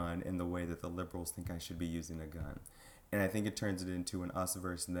a gun in the way that the liberals think I should be using a gun. And I think it turns it into an us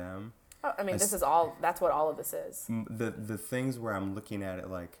versus them. Oh, I mean, that's what all of this is. The things where I'm looking at it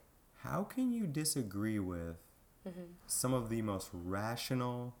like, how can you disagree with some of the most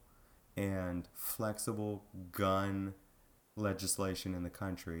rational and flexible gun legislation in the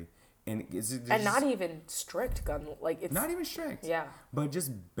country? And not even strict gun, like it's not even strict. Yeah. But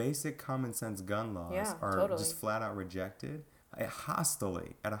just basic common sense gun laws are just flat out rejected at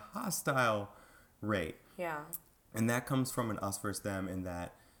a hostile rate. Yeah. And that comes from an us versus them, in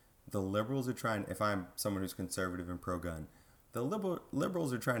that the liberals are trying, if I'm someone who's conservative and pro-gun, the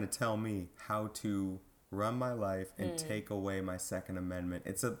liberals are trying to tell me how to run my life and take away my Second Amendment.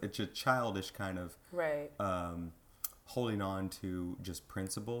 It's a childish kind of holding on to just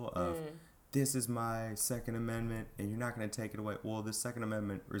principle of this is my Second Amendment and you're not going to take it away. Well, the Second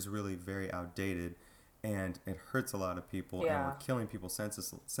Amendment is really very outdated and it hurts a lot of people and we're killing people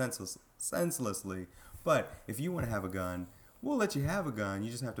senselessly. But if you want to have a gun, we'll let you have a gun.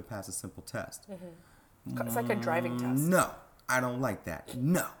 You just have to pass a simple test. It's like a driving test. No, I don't like that.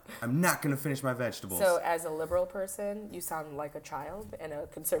 No, I'm not going to finish my vegetables. So as a liberal person, you sound like a child, and a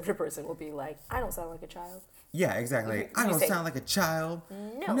conservative person will be like, I don't sound like a child. Yeah, exactly. I don't sound like a child.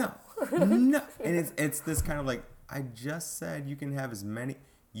 No. And it's this kind of like, I just said you can have as many.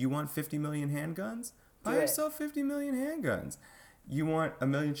 You want 50 million handguns? Buy yourself 50 million handguns. You want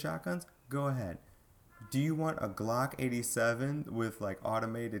 1 million shotguns? Go ahead. Do you want a Glock 87 with like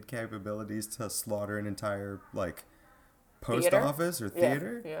automated capabilities to slaughter an entire like post office or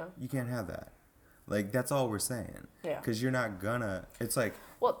theater? Yeah. You can't have that. Like, that's all we're saying. Yeah. Because you're not gonna. It's like.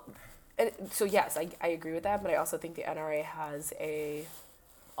 Well, so yes, I agree with that, but I also think the NRA has a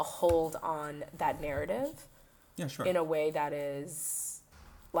hold on that narrative. Yeah, sure. In a way that is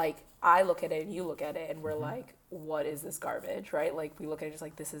like, I look at it and you look at it and we're like, what is this garbage, right? Like, we look at it just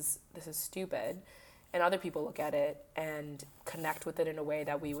like, this is stupid. And other people look at it and connect with it in a way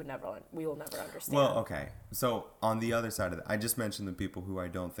that we will never understand. Well, okay. So on the other side of that, I just mentioned the people who I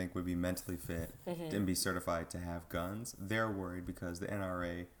don't think would be mentally fit and be certified to have guns. They're worried because the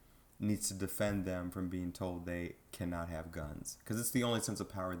NRA needs to defend them from being told they cannot have guns. Because it's the only sense of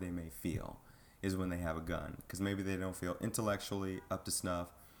power they may feel is when they have a gun. Because maybe they don't feel intellectually up to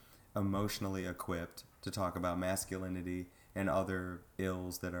snuff, emotionally equipped to talk about masculinity and other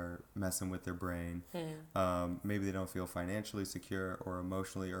ills that are messing with their brain. Maybe they don't feel financially secure or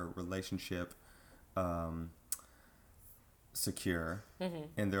emotionally or relationship secure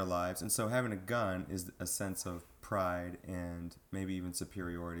in their lives. And so having a gun is a sense of pride and maybe even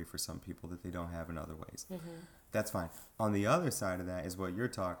superiority for some people that they don't have in other ways. That's fine. On the other side of that is what you're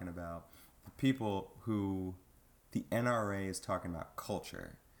talking about. The people who the NRA is talking about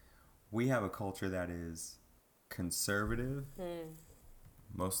culture. We have a culture that is conservative,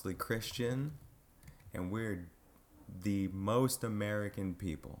 mostly Christian, and we're the most American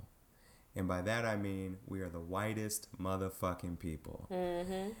people. And by that I mean we are the whitest motherfucking people.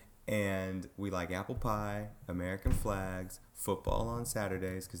 And we like apple pie, American flags, football on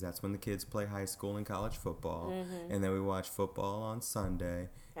Saturdays because that's when the kids play high school and college football. And then we watch football on Sunday.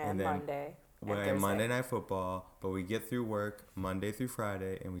 And then Monday. And Monday Night Football. But we get through work Monday through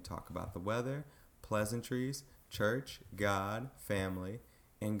Friday and we talk about the weather, pleasantries, church, God, family,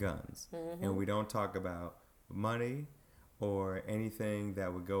 and guns. And we don't talk about money or anything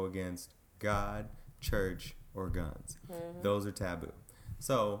that would go against God, church, or guns. Those are taboo.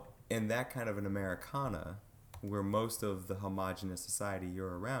 So in that kind of an Americana, where most of the homogenous society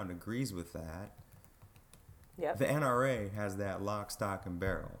you're around agrees with that, the NRA has that lock, stock, and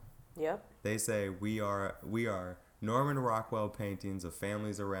barrel. They say we are Norman Rockwell paintings of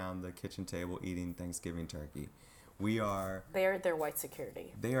families around the kitchen table eating Thanksgiving turkey. They are their white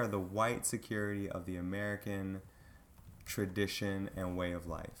security. They are the white security of the American tradition and way of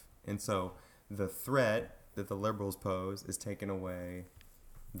life. And so the threat that the liberals pose is taking away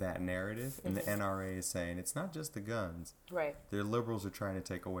that narrative. And the NRA is saying it's not just the guns. Right. The liberals are trying to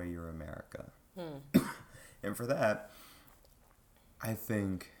take away your America. And for that, I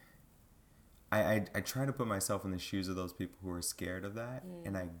think I try to put myself in the shoes of those people who are scared of that.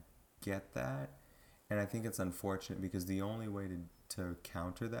 And I get that. And I think it's unfortunate because the only way to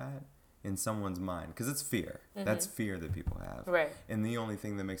counter that in someone's mind, because it's fear. That's fear that people have. Right. And the only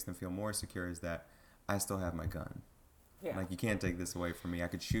thing that makes them feel more secure is that I still have my gun. Yeah. Like, you can't take this away from me. I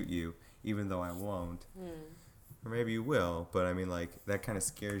could shoot you, even though I won't. Or maybe you will, but I mean, like, that kind of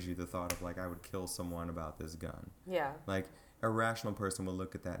scares you, the thought of, like, I would kill someone about this gun. Yeah. Like, a rational person will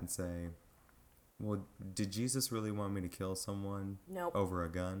look at that and say, well, did Jesus really want me to kill someone over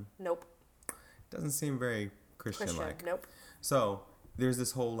a gun? Nope. Doesn't seem very Christian-like. Nope. So there's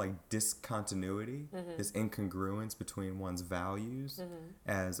this whole like discontinuity, this incongruence between one's values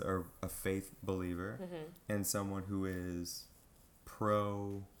as a faith believer and someone who is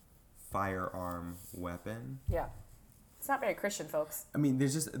pro firearm weapon. Yeah. It's not very Christian, folks. I mean,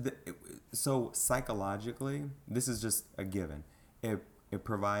 there's just so psychologically, this is just a given. It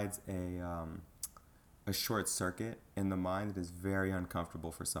provides a short circuit in the mind that is very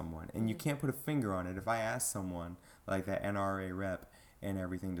uncomfortable for someone, and you can't put a finger on it. If I ask someone like that NRA rep and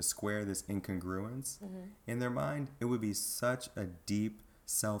everything to square this incongruence in their mind, it would be such a deep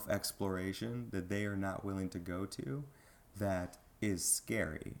self-exploration that they are not willing to go to that is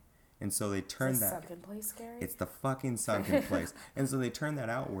scary. And so they turn that sunken place scary? It's the fucking sunken place. And so they turn that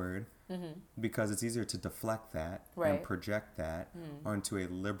outward because it's easier to deflect that and project that onto a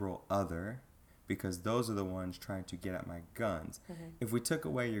liberal other, because those are the ones trying to get at my guns. If we took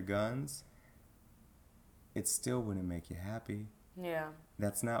away your guns, it still wouldn't make you happy. Yeah.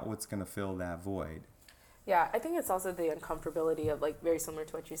 That's not what's going to fill that void. Yeah, I think it's also the uncomfortability of, like, very similar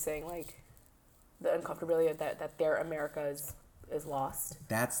to what you're saying, like, the uncomfortability of that their America is lost.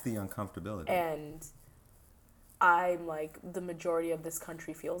 That's the uncomfortability. And I'm like, the majority of this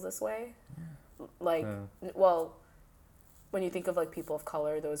country feels this way. Like, well, when you think of like people of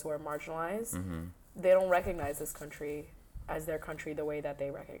color, those who are marginalized, they don't recognize this country as their country the way that they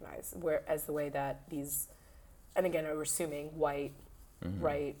recognize, as the way that these, and again, we're assuming white,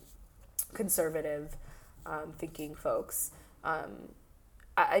 right, conservative thinking folks.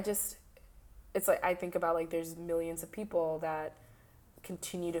 I just, it's like, I think about like there's millions of people that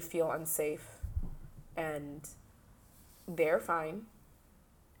continue to feel unsafe and they're fine.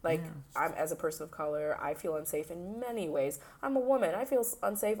 Like, I'm, as a person of color, I feel unsafe in many ways. I'm a woman. I feel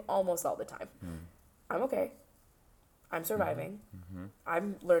unsafe almost all the time. I'm okay. I'm surviving.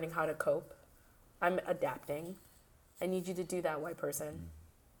 I'm learning how to cope. I'm adapting. I need you to do that, white person.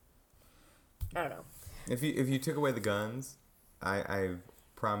 I don't know. If you took away the guns, I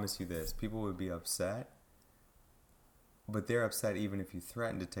promise you this, people would be upset. But they're upset even if you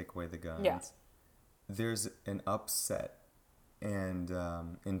threaten to take away the guns. Yeah. There's an upset and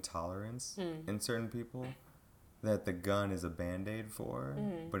intolerance in certain people that the gun is a Band-Aid for,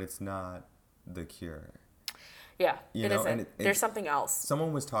 but it's not the cure. Yeah, it isn't. There's something else.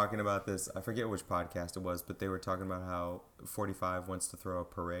 Someone was talking about this, I forget which podcast it was, but they were talking about how 45 wants to throw a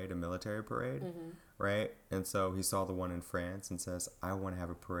parade, a military parade, right? And so he saw the one in France and says, I want to have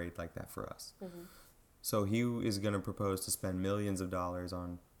a parade like that for us. So he is going to propose to spend millions of dollars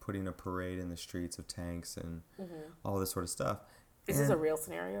on putting a parade in the streets of tanks and all this sort of stuff. Is this a real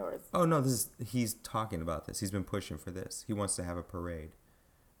scenario? Or Oh, no, he's talking about this. He's been pushing for this. He wants to have a parade.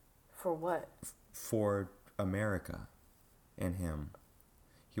 For what? For America and him.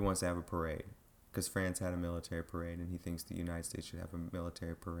 He wants to have a parade because France had a military parade and he thinks the United States should have a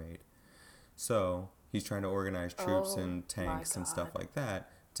military parade. So he's trying to organize troops and tanks and stuff like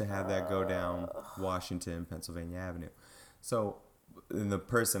that to have that go down Washington, Pennsylvania Avenue. So the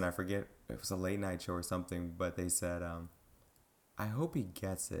person, I forget, it was a late night show or something, but they said, I hope he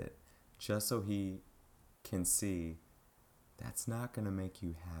gets it just so he can see that's not going to make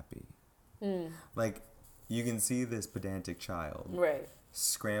you happy. Like, you can see this pedantic child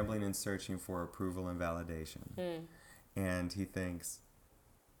scrambling and searching for approval and validation. And he thinks,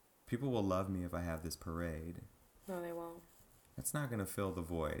 people will love me if I have this parade. No, they won't. That's not going to fill the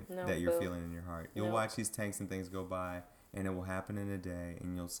void that you're feeling in your heart. You'll watch these tanks and things go by, and it will happen in a day,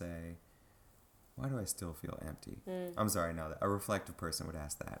 and you'll say, why do I still feel empty? I'm sorry, no, a reflective person would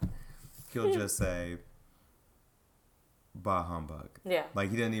ask that. He'll just say, bah humbug. Yeah.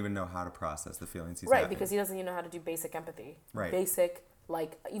 Like, he doesn't even know how to process the feelings he's having. Right, because he doesn't even know how to do basic empathy. Right. Basic,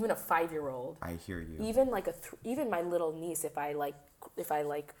 like, even a 5-year-old. I hear you. Even, like, even my little niece, if I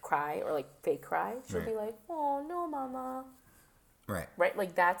cry or, like, fake cry, she'll be like, oh, no, mama. Right. Right?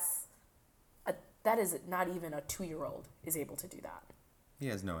 Like, that is not even a 2-year-old is able to do that. He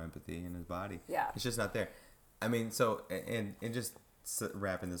has no empathy in his body. Yeah. It's just not there. I mean, so, and just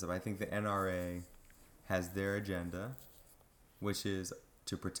wrapping this up, I think the NRA has their agenda, which is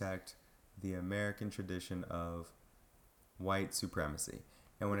to protect the American tradition of white supremacy.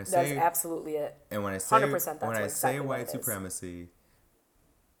 And when I say that's absolutely it. And when I say 100%, when I say white supremacy,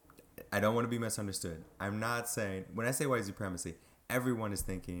 I don't want to be misunderstood. I'm not saying when I say white supremacy, everyone is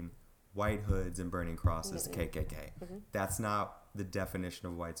thinking white hoods and burning crosses, KKK. That's not the definition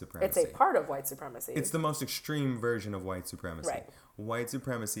of white supremacy. It's a part of white supremacy. It's the most extreme version of white supremacy. Right. White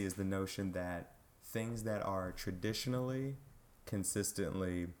supremacy is the notion that things that are traditionally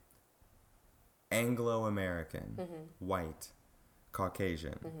consistently Anglo-American, white,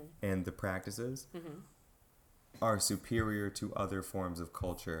 Caucasian, and the practices are superior to other forms of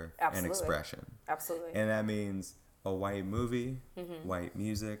culture and expression. Absolutely. And that means a white movie, white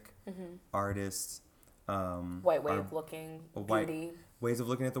music, artists, white way of looking, beauty. Ways of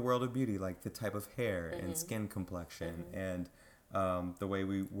looking at the world of beauty, like the type of hair and skin complexion and the way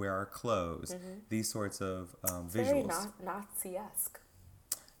we wear our clothes, these sorts of visuals. Very Nazi-esque.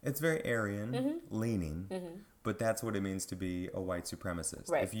 It's very Aryan leaning, but that's what it means to be a white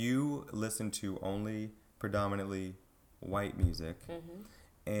supremacist. Right. If you listen to only predominantly white music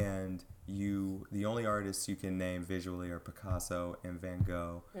and the only artists you can name visually are Picasso and Van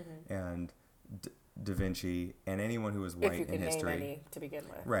Gogh and Da Vinci and anyone who was white in history. Name any to begin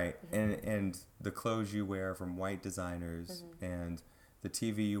with. Right. And the clothes you wear from white designers and the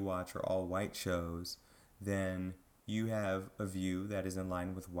TV you watch are all white shows, then you have a view that is in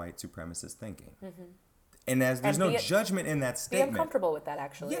line with white supremacist thinking. And there's no judgment in that statement. Be uncomfortable with that,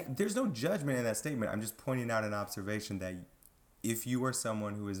 actually. Yeah, there's no judgment in that statement. I'm just pointing out an observation that if you are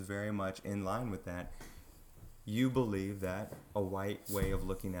someone who is very much in line with that, you believe that a white way of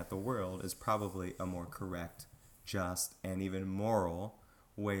looking at the world is probably a more correct, just, and even moral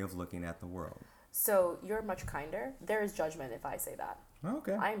way of looking at the world. So you're much kinder. There is judgment if I say that.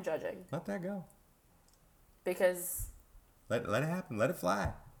 Okay. I am judging. Let that go. Because... Let it happen. Let it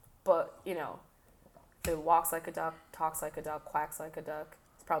fly. But, if it walks like a duck, talks like a duck, quacks like a duck,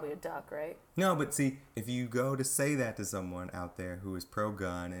 it's probably a duck, right? No, but see, if you go to say that to someone out there who is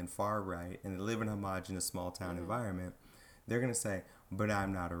pro-gun and far-right and they live in a homogenous small-town environment, they're going to say, but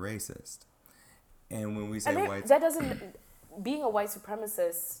I'm not a racist. And when we say white... That doesn't... Being a white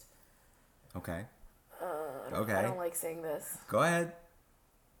supremacist... Okay. I don't like saying this. Go ahead.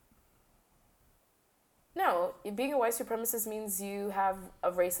 No, being a white supremacist means you have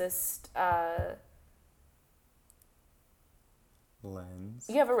a racist... lens.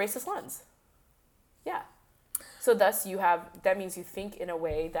 You have a racist lens. Yeah. So thus that means you think in a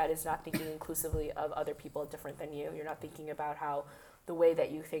way that is not thinking inclusively of other people different than you. You're not thinking about how the way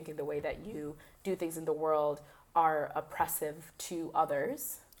that you think and the way that you do things in the world are oppressive to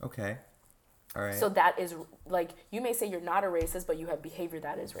others. Okay. All right. So that is, you may say you're not a racist, but you have behavior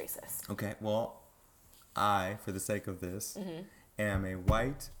that is racist. Okay. Well, I, for the sake of this, am a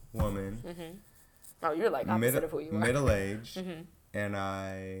white woman. Oh, you're opposite of who you are. Middle-aged, and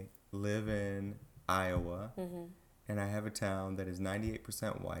I live in Iowa, and I have a town that is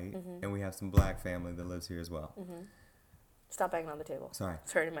 98% white, and we have some black family that lives here as well. Stop banging on the table. Sorry.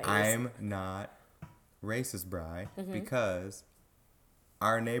 It's hurting my ears. I'm not racist, Bri, because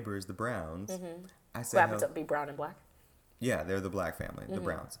our neighbors, the Browns, I say... What happens to be brown and black? Yeah, they're the black family, the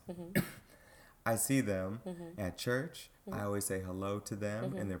Browns. I see them at church. I always say hello to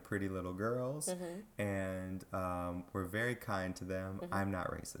them and they're pretty little girls. And we're very kind to them. I'm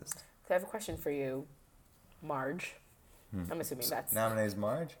not racist. So I have a question for you, Marge. I'm assuming that's... Now my name's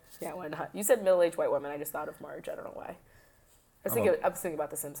Marge? Yeah, why not? You said middle-aged white woman. I just thought of Marge. I don't know why. I was thinking about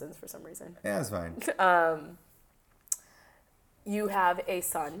The Simpsons for some reason. Yeah, that's fine. You have a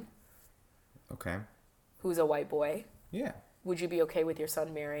son. Okay. Who's a white boy. Yeah. Would you be okay with your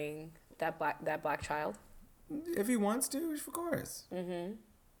son marrying that black child? If he wants to, of course. And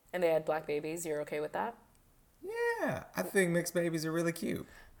they had black babies. You're okay with that? Yeah. I think mixed babies are really cute.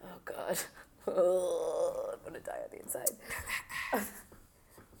 Oh, God. Oh, I'm going to die on the inside.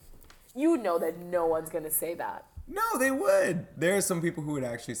 You know that no one's going to say that. No, they would. There are some people who would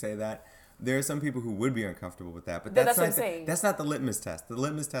actually say that. There are some people who would be uncomfortable with that. But that's what I'm saying. That's not the litmus test. The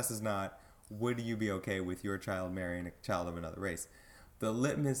litmus test is not, would you be okay with your child marrying a child of another race? The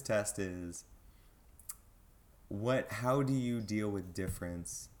litmus test is, how do you deal with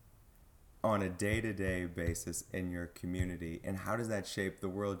difference on a day-to-day basis in your community, and how does that shape the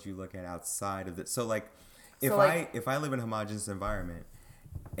world you look at outside of it? So if I live in a homogenous environment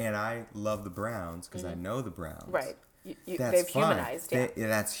and I love the Browns because I know the Browns, right? That's they've fine. Humanized,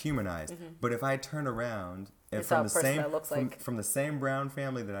 that's humanized. But if I turn around and from the same Brown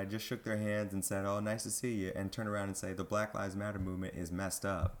family that I just shook their hands and said, "Oh, nice to see you," and turn around and say the Black Lives Matter movement is messed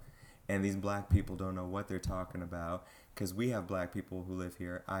up, and these black people don't know what they're talking about because we have black people who live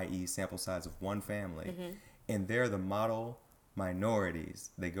here, i.e., sample size of one family, and they're the model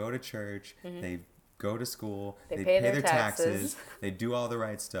minorities. They go to church, they go to school, they pay their taxes, they do all the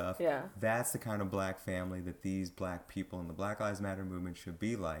right stuff. Yeah. That's the kind of black family that these black people in the Black Lives Matter movement should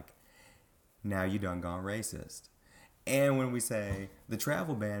be like. Now you done gone racist. And when we say the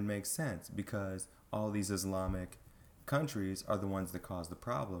travel ban makes sense because all these Islamic countries are the ones that cause the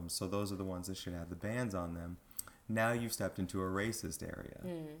problems, so those are the ones that should have the bans on them. now you've stepped into a racist area.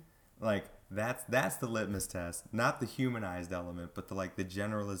 Like that's the litmus test, not the humanized element, but the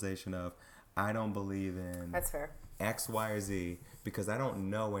generalization of I don't believe in that's fair X, Y, or Z because I don't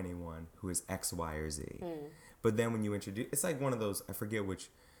know anyone who is X, Y, or Z. But then when you introduce, it's like one of those, I forget which,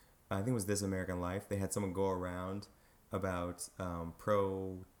 I think it was This American Life. They had someone go around about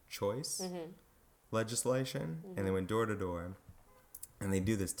pro-choice legislation, and they went door to door, and they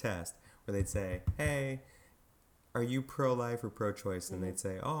do this test where they'd say, "Hey, are you pro-life or pro-choice?" And they'd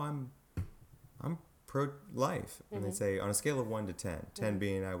say, "Oh, I'm pro-life." And they'd say, on a scale of 1 to 10, 10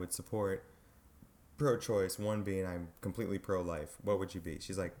 being I would support pro-choice, 1 being I'm completely pro-life, what would you be?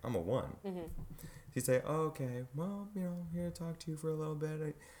 She's like, I'm a 1. She'd say, oh, okay, well, I'm here to talk to you for a little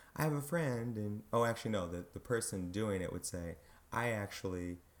bit. I have a friend, and actually no, the person doing it would say, I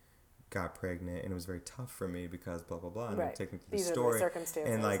actually got pregnant, and it was very tough for me because blah blah blah. And they'd take me through the story,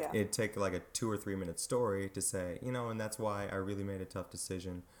 and it'd take a 2 or 3 minute story to say, and that's why I really made a tough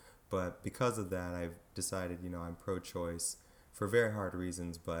decision, but because of that, I've decided, I'm pro-choice for very hard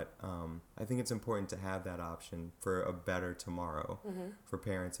reasons, but I think it's important to have that option for a better tomorrow for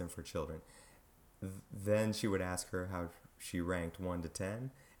parents and for children. Then she would ask her how she ranked 1 to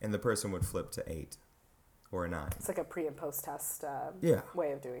 10, and the person would flip to 8 or a 9. It's like a pre and post test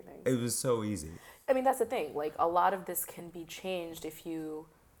way of doing things. It was so easy. I mean, that's the thing. Like, a lot of this can be changed if you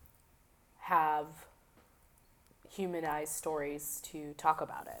have humanized stories to talk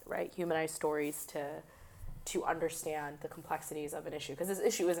about it, right? Humanized stories to understand the complexities of an issue. Because this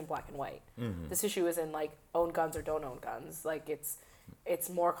issue isn't black and white. This issue isn't like own guns or don't own guns. Like, it's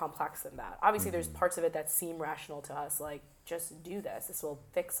more complex than that. Obviously, there's parts of it that seem rational to us, like, just do this. This will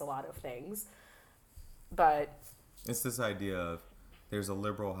fix a lot of things. But it's this idea of there's a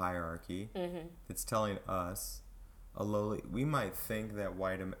liberal hierarchy that's telling us a lowly. We might think that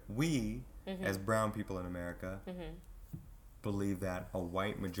as brown people in America believe that a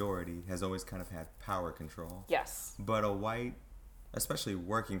white majority has always kind of had power control. Yes. But a white, especially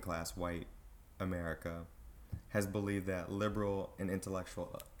working class white America, has believed that liberal and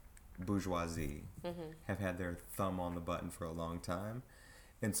intellectual bourgeoisie have had their thumb on the button for a long time.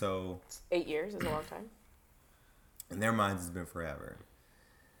 And so 8 years is a long time. In their minds, it's been forever.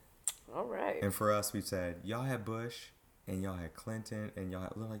 All right. And for us, we've said, y'all had Bush, and y'all had Clinton, and they're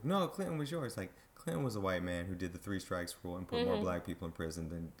like, no, Clinton was yours. Like, Clinton was a white man who did the 3 strikes rule and put more black people in prison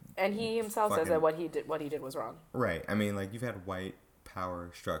than. And he himself says that what he did was wrong. Right. I mean, like, you've had white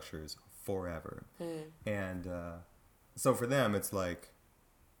power structures forever. And so for them, it's like,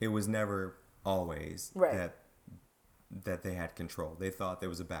 it was never always that they had control. They thought there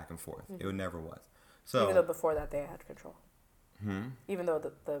was a back and forth. It never was. So, even though before that they had control. Even though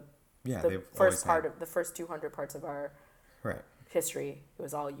the first 200 parts of our history, it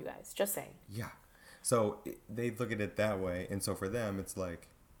was all you guys. Just saying. Yeah. So they look at it that way, and so for them, it's like,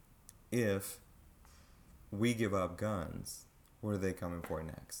 if we give up guns, what are they coming for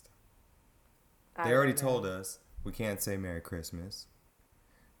next? They already told us we can't say Merry Christmas.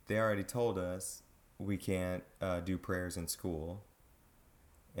 They already told us we can't do prayers in school.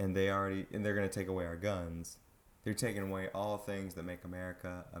 And they're going to take away our guns. They're taking away all things that make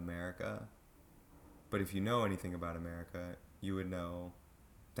America, America. But if you know anything about America, you would know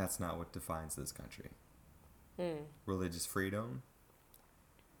that's not what defines this country. Religious freedom.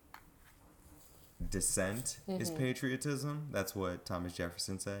 Dissent is patriotism. That's what Thomas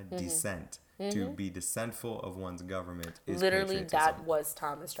Jefferson said. Dissent. To be dissentful of one's government is literally patriotism. That was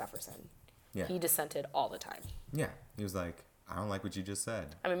Thomas Jefferson. Yeah. He dissented all the time. Yeah. He was like, I don't like what you just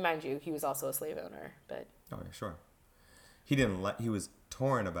said. I mean, mind you, he was also a slave owner, but. Oh yeah, sure. He was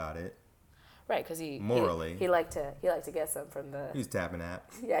torn about it. Right, because morally he liked to get some from the. He was tapping that.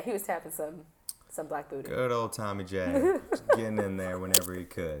 Yeah, he was tapping some black booty. Good old Tommy J, just getting in there whenever he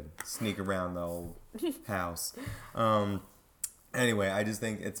could, sneak around the old house. Anyway, I just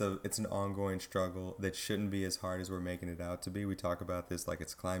think it's an ongoing struggle that shouldn't be as hard as we're making it out to be. We talk about this like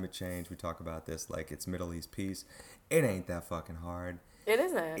it's climate change. We talk about this like it's Middle East peace. It ain't that fucking hard. It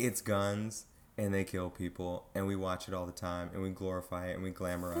isn't. It's guns, and they kill people, and we watch it all the time, and we glorify it, and we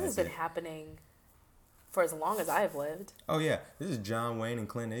glamorize it. This has been happening for as long as I've lived. Oh, yeah. This is John Wayne and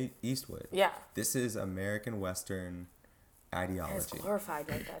Clint Eastwood. Yeah. This is American Western ideology. And it's glorified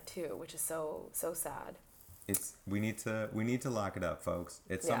like that, too, which is so sad. We need to lock it up, folks.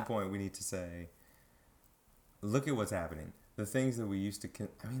 At some point, we need to say, look at what's happening. The things that we used to...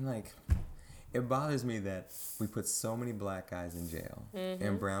 it bothers me that we put so many black guys in jail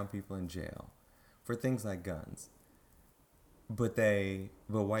and brown people in jail for things like guns. But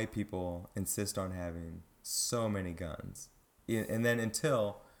white people insist on having so many guns. And then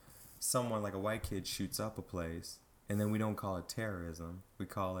until someone like a white kid shoots up a place and then we don't call it terrorism. We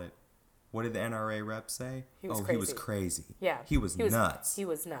call it, what did the NRA rep say? He was crazy. He was crazy. Yeah. He was nuts. He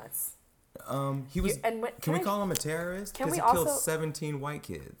was nuts. Can we call him a terrorist? Because he killed 17 white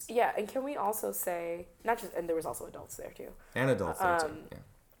kids. Yeah, and can we also say, and there was also adults there too. And adults there too, yeah.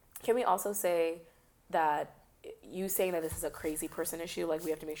 Can we also say that you saying that this is a crazy person issue, like we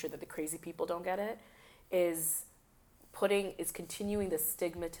have to make sure that the crazy people don't get it, is continuing the the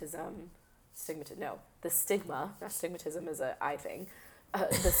stigma, not stigmatism is a I thing,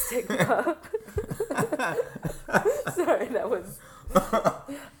 the stigma. Sorry, that was,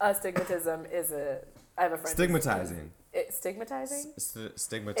 stigmatism is I have a friend. Stigmatizing. Stigmatizing?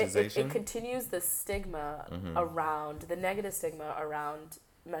 Stigmatization? It continues the stigma around, the negative stigma around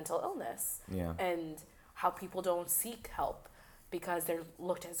mental illness. Yeah. And how people don't seek help because they're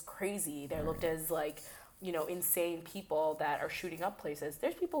looked as crazy. They're looked as like, insane people that are shooting up places.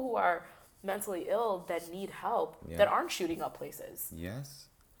 There's people who are mentally ill that need help that aren't shooting up places. Yes.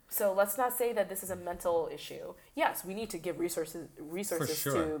 So let's not say that this is a mental issue. Yes, we need to give resources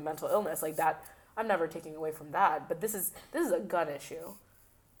to mental illness like that. I'm never taking away from that, but this is a gun issue.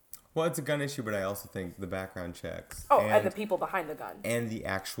 Well, it's a gun issue, but I also think the background checks. And the people behind the gun. And the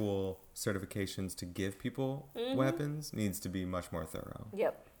actual certifications to give people weapons needs to be much more thorough.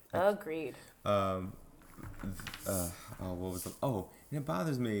 Yep. Agreed. And it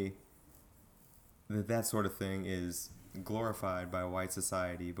bothers me that sort of thing is glorified by white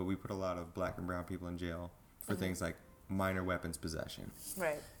society, but we put a lot of black and brown people in jail for things like minor weapons possession.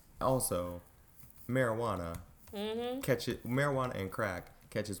 Right. Also, marijuana and crack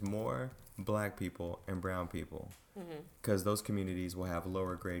catches more black people and brown people because those communities will have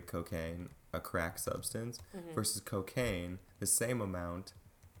lower grade cocaine, a crack substance, versus cocaine, the same amount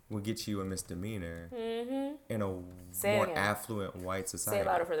will get you a misdemeanor in a more affluent white society. Say it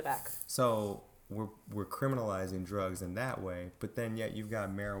louder for the back. So we're criminalizing drugs in that way, but then yet you've got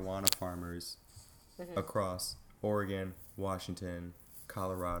marijuana farmers across Oregon, Washington,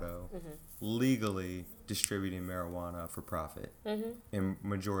 Colorado, legally distributing marijuana for profit in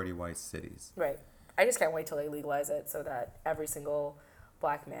majority white cities. Right. I just can't wait till they legalize it so that every single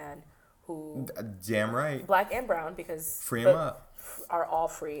black man who... Damn right. Black and brown, because... Free them up. Are all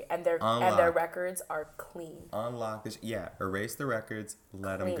free, and their records are clean. Unlock this. Yeah, erase the records,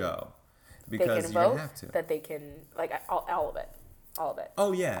 let them go. Because they can vote, have to. that they can, like, all of it. All of it.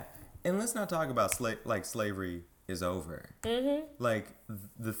 Oh, yeah. And let's not talk about slavery is over. Like,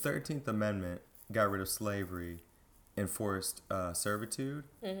 the 13th Amendment got rid of slavery and forced servitude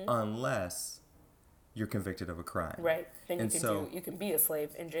unless you're convicted of a crime. Right. Then you can be a slave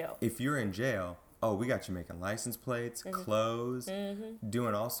in jail. If you're in jail, we got you making license plates, clothes,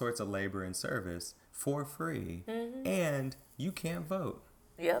 doing all sorts of labor and service for free, and you can't vote.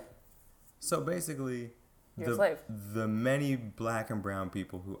 Yep. So basically, you're a slave. The many black and brown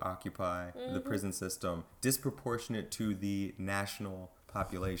people who occupy the prison system, disproportionate to the national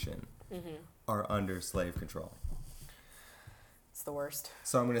population, are under slave control. It's the worst.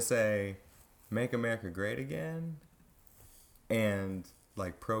 So I'm going to say, make America great again, and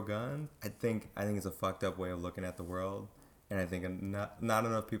like pro-gun. I think it's a fucked up way of looking at the world, and I think not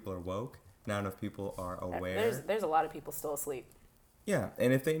enough people are woke. Not enough people are aware. There's a lot of people still asleep. Yeah,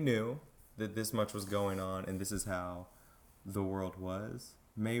 and if they knew that this much was going on and this is how the world was,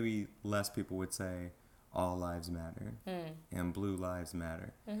 maybe less people would say all lives matter and blue lives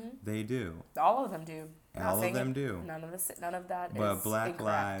matter. They do. All of them do. All of them do. None of that but is black incorrect.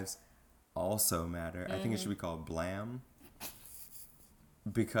 lives also matter. I think it should be called blam.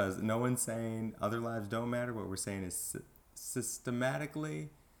 Because no one's saying other lives don't matter. What we're saying is systematically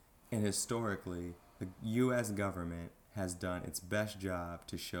and historically, the U.S. government has done its best job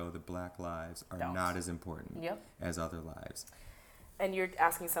to show that black lives are not as important as other lives. And you're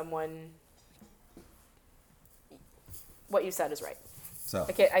asking someone, what you said is right. So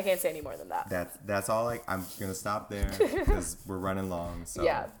I can't say any more than that. That's all. I'm gonna stop there because we're running long. So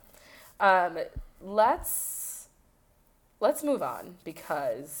yeah, let's move on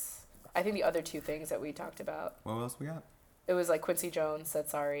because I think the other two things that we talked about. What else we got? It was like Quincy Jones said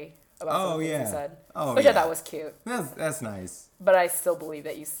sorry about something he said. Which I thought was cute. That's nice. But I still believe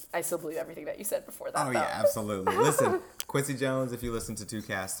everything that you said before that. Oh, yeah, absolutely. Listen, Quincy Jones, if you listened to 2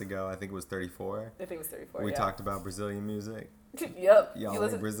 casts ago, I think it was 34. I think it was 34, We talked about Brazilian music. Yep. Y'all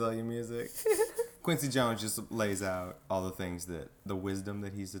like Brazilian music? Quincy Jones just lays out all the things the wisdom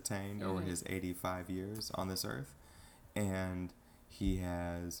that he's attained over his 85 years on this earth. And he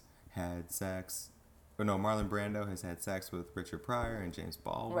has had sex. Marlon Brando has had sex with Richard Pryor and James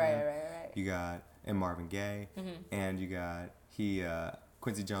Baldwin. Right. You got, and Marvin Gaye. And you got,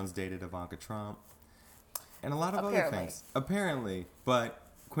 Quincy Jones dated Ivanka Trump. And a lot of other things. Apparently. But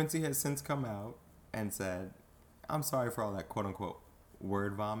Quincy has since come out and said, I'm sorry for all that quote-unquote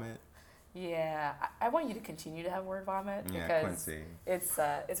word vomit. Yeah, I want you to continue to have word vomit because Quincy.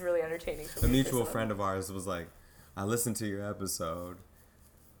 It's really entertaining. A mutual friend of ours was like, I listened to your episode.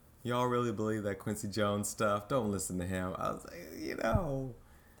 Y'all really believe that Quincy Jones stuff? Don't listen to him. I was like,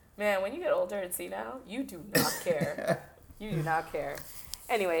 Man, when you get older and senile, you do not care. You do not care.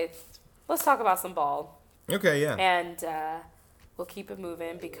 Anyway, let's talk about some ball. Okay, yeah. And we'll keep it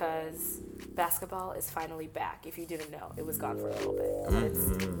moving because basketball is finally back. If you didn't know, it was gone for a little bit.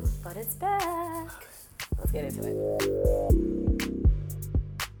 But it's back. Let's get into it.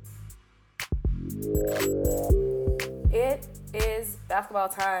 It is basketball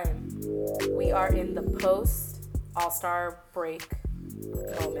time. We are in the post All-Star break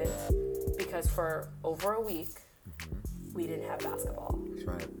moment because for over a week, we didn't have basketball. That's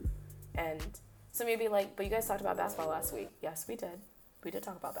right. And some of you be like, but you guys talked about basketball last week. Yes, we did. We did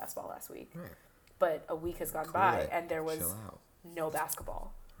talk about basketball last week. Right. But a week has gone by and there was no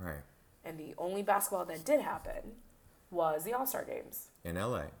basketball. Right. And the only basketball that did happen was the All-Star games. In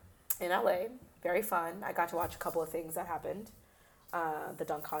LA. In LA. Very fun. I got to watch a couple of things that happened. The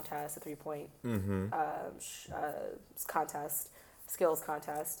dunk contest, the three-point contest, skills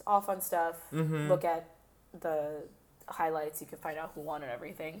contest, all fun stuff. Look at the highlights. You can find out who won and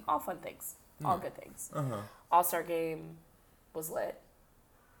everything. All fun things. All good things. All-Star game was lit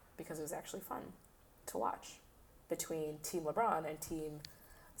because it was actually fun to watch between Team LeBron and Team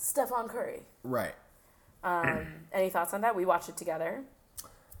Stephon Curry. Right. Any thoughts on that? We watched it together.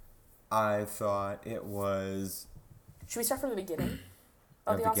 I thought it was... Should we start from the beginning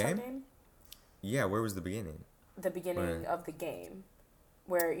of the All-Star game? Yeah, where was the beginning? The beginning of the game,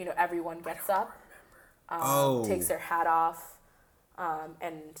 where everyone gets up, takes their hat off,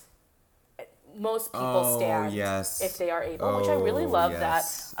 and most people stand if they are able. Which I really love that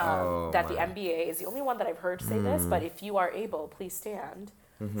the NBA is the only one that I've heard say this. But if you are able, please stand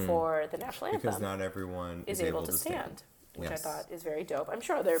for the national anthem. Because not everyone is able to stand. Which I thought is very dope. I'm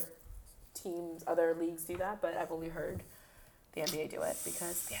sure other teams, other leagues do that, but I've only heard the NBA do it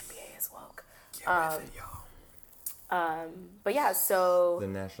because the NBA is woke. Get with it, y'all. But yeah, so the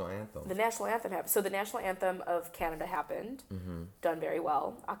national anthem. The national anthem happened. So the national anthem of Canada happened, done very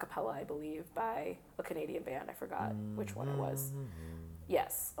well, a cappella, I believe, by a Canadian band. I forgot which one it was.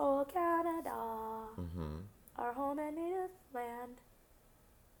 Yes, oh Canada, our home and native land.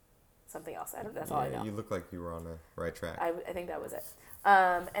 Something else. That's all I know. You look like you were on the right track. I think that was it.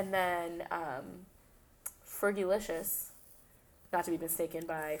 And then Fergalicious, not to be mistaken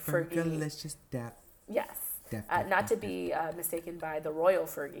by Fergie. Fergalicious Dap. Yes. Not to be mistaken by the Royal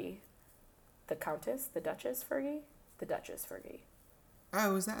Fergie. The Countess, the Duchess Fergie? The Duchess Fergie.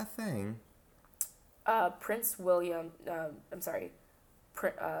 Oh, is that a thing? Prince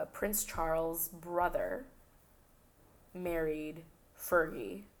Charles' brother married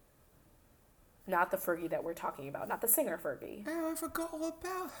Fergie. Not the Fergie that we're talking about. Not the singer Fergie. Oh, I forgot all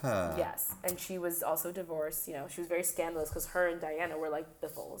about her. Yes. And she was also divorced. She was very scandalous because her and Diana were like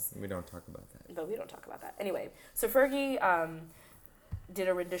biffles. We don't talk about that. But we don't talk about that. Anyway, so Fergie did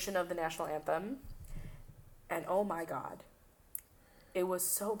a rendition of the national anthem. And oh my God. It was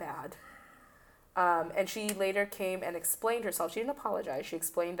so bad. And she later came and explained herself. She didn't apologize. She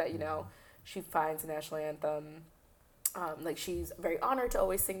explained that, she finds the national anthem... she's very honored to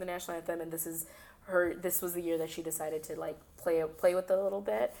always sing the national anthem, and this was the year that she decided to play with it a little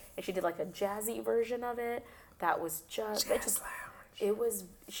bit, and she did a jazzy version of it that was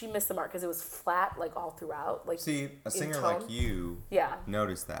she missed the mark because it was flat all throughout. See, a singer like you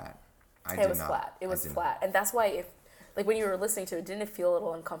noticed that. It was flat, and that's why if when you were listening to it, didn't it feel a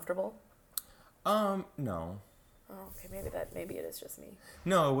little uncomfortable? No. Oh, okay, maybe it is just me.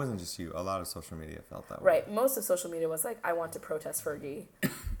 No, it wasn't just you. A lot of social media felt that way. Right. Most of social media was I want to protest Fergie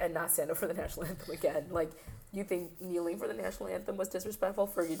and not stand up for the national anthem again. You think kneeling for the national anthem was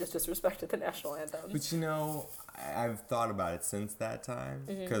disrespectful? Fergie just disrespected the national anthem. But I've thought about it since that time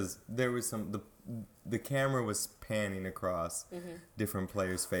because there was the camera was panning across different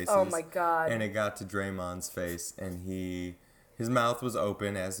players' faces. Oh my God. And it got to Draymond's face and his mouth was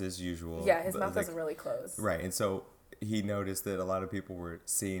open as is usual. Yeah, his mouth wasn't really closed. Right, and so he noticed that a lot of people were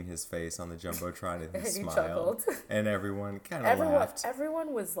seeing his face on the Jumbotron and he smiled. Chuckled. And everyone kind of laughed.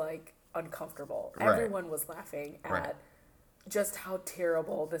 Everyone was uncomfortable. Right. Everyone was laughing at just how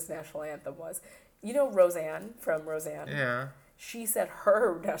terrible this national anthem was. Roseanne from Roseanne? Yeah. She said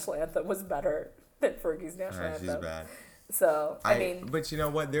her national anthem was better than Fergie's national anthem. She's bad. So, I mean... But you know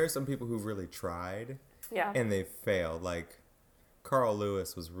what? There are some people who really tried. Yeah. And they failed. Carl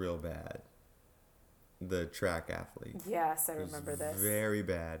Lewis was real bad. the track athlete. Yes, I remember this. Very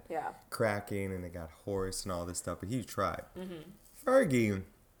bad. Yeah. Cracking, and it got hoarse and all this stuff, but he tried. Fergie,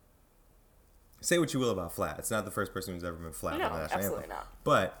 say what you will about flat. It's not the first person who's ever been flat on the national absolutely anthem. not.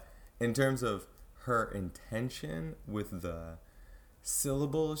 But in terms of her intention with the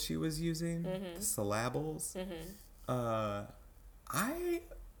syllables she was using, the syllables, I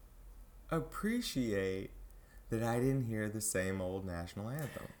appreciate that I didn't hear the same old national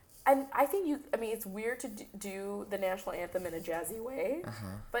anthem. And I think it's weird to do the national anthem in a jazzy way,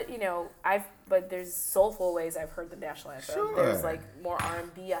 but but there's soulful ways I've heard the national anthem. Sure. There's like more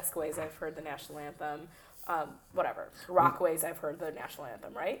R&B-esque ways I've heard the national anthem, rock ways I've heard the national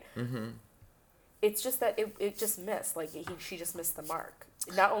anthem, right? It's just that it just missed, like she just missed the mark.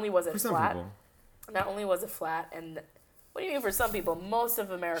 Not only was it flat, and what do you mean for some people? Most of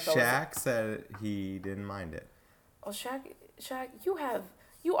America. Shaq said he didn't mind it. Well, Shaq,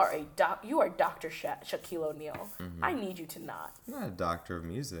 you are Dr. Shaquille O'Neal. I need you to not. I'm not a doctor of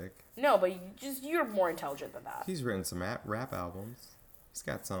music. No, but you're more intelligent than that. He's written some rap albums. He's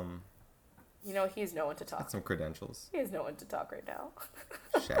got some. He's no one to talk. Got some credentials. He has no one to talk right now.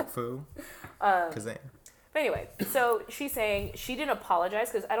 Shaq Fu. Kazan. But anyway, so she's saying she didn't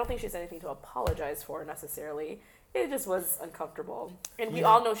apologize because I don't think she has anything to apologize for necessarily. It just was uncomfortable. And we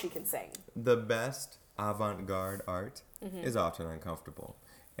all know she can sing. The best avant-garde art is often uncomfortable.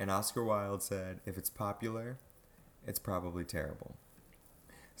 And Oscar Wilde said, if it's popular, it's probably terrible.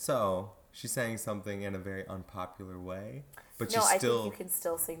 So she's saying something in a very unpopular way, but I think you can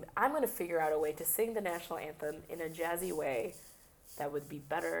still sing. I'm going to figure out a way to sing the national anthem in a jazzy way that would be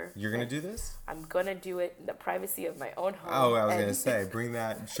better. You're going to do this? I'm going to do it in the privacy of my own home. Oh, I was going to say,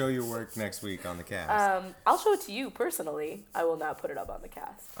 show your work next week on the cast. I'll show it to you personally. I will not put it up on the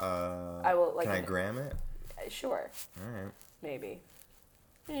cast. I will. Can I gram it? Sure. All right. Maybe.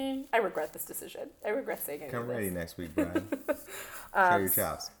 I regret this decision. I regret saying anything. Come ready next week, Brad. Show your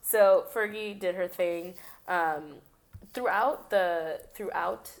chops. So Fergie did her thing. Throughout the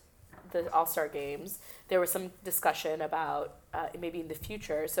All-Star games, there was some discussion about maybe in the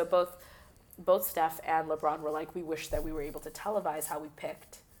future. So both Steph and LeBron were like, we wish that we were able to televise how we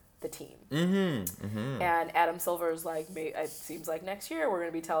picked the team. And Adam Silver is like, it seems like next year we're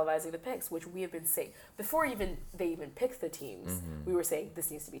going to be televising the picks, which we have been saying before they even picked the teams. We were saying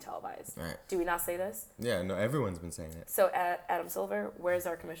this needs to be televised. Right. Do we not say this? Yeah, no, everyone's been saying it. So Adam Silver, where's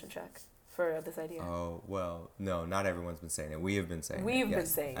our commission check for this idea? Oh, well, no, not everyone's been saying it. We have been saying it. We've been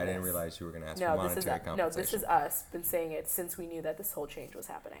saying it. I didn't realize you were going to ask for monetary compensation. No, this is us been saying it since we knew that this whole change was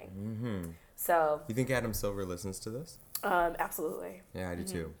happening. So. You think Adam Silver listens to this? Absolutely. Yeah, I do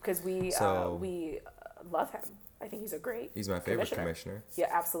too. Because we love him. I think he's He's my favorite commissioner. Yeah,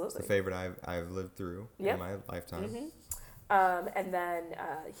 absolutely. It's the favorite I've lived through in my lifetime. And then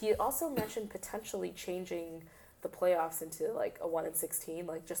he also mentioned potentially changing the playoffs into like a 1-16,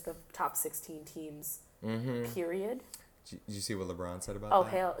 like just the top 16 teams. Period. Did you see what LeBron said about that? Oh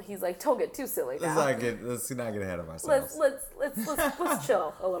hell, he's like, don't get too silly now. Let's not get ahead of ourselves. Let's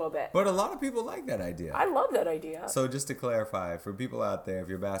chill a little bit. But a lot of people like that idea. I love that idea. So just to clarify, for people out there, if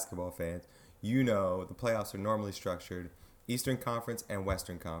you're basketball fans, the playoffs are normally structured Eastern Conference and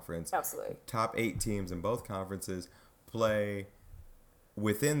Western Conference. Absolutely. Top 8 teams in both conferences play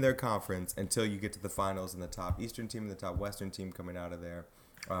within their conference until you get to the finals, and the top Eastern team and the top Western team coming out of there,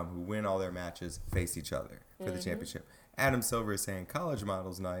 who win all their matches, face each other for the championship. Adam Silver is saying college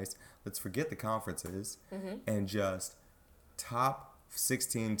model's nice. Let's forget the conferences and just top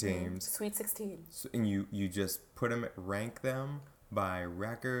 16 teams. Sweet 16. And you just rank them by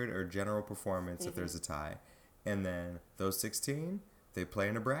record or general performance if there's a tie. And then those 16, they play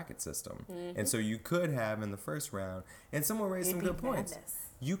in a bracket system. And so you could have in the first round, and someone raised some good points.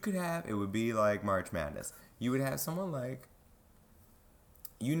 You could have, it would be like March Madness. You would have someone like,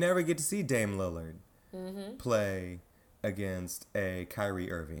 you never get to see Dame Lillard play against a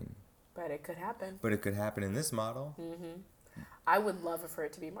Kyrie Irving. But it could happen. But it could happen in this model. I would love for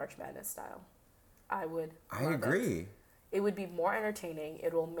it to be March Madness style. I would. I agree. It would be more entertaining.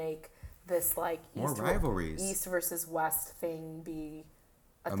 It will make this like more rivalries, East versus West thing be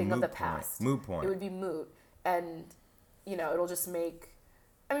a thing of the past. Moot point. It would be moot, and it'll just make.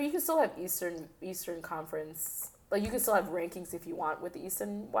 I mean, you can still have Eastern Conference. Like, you can still have rankings if you want with the East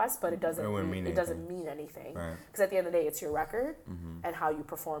and West, but it doesn't mean anything. Right. Because at the end of the day, it's your record and how you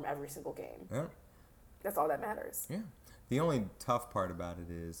perform every single game. Yeah. That's all that matters. Yeah. The only tough part about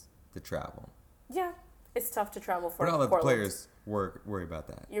it is the travel. Yeah. It's tough to travel for But all of Portland. the players worry about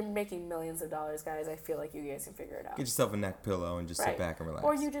that. You're making millions of dollars, guys. I feel like you guys can figure it out. Get yourself a neck pillow and just sit back and relax.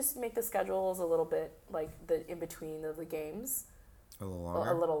 Or you just make the schedules a little bit, like, the in-between of the games. A little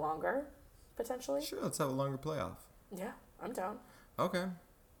longer? A little longer. potentially. Sure, let's have a longer playoff. Yeah, I'm down. Okay.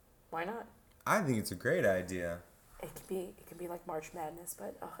 Why not? I think it's a great idea. It can be like March Madness,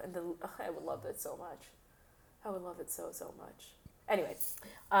 but I would love it so much. I would love it so much. Anyway,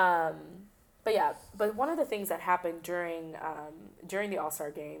 but one of the things that happened during the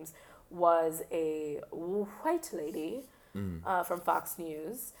All-Star games was a white lady from Fox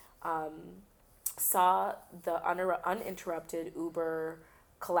News saw the uninterrupted Uber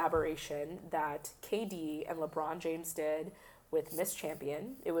collaboration that KD and LeBron James did with Miss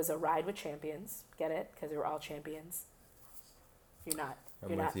Champion. It was a ride with champions. Get it? Because they were all champions. You're not.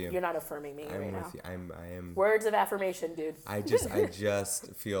 You're not affirming me right now. I am. Words of affirmation, dude. I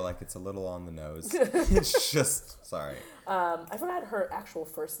just feel like it's a little on the nose. It's just sorry. I forgot her actual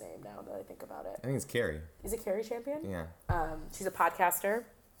first name now that I think about it. I think it's Carrie. Is it Carrie Champion? Yeah. She's a podcaster.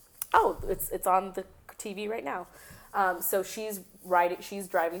 Oh, it's on the TV right now. So she's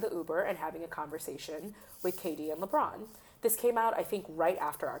driving the Uber and having a conversation with KD and LeBron. This came out, I think, right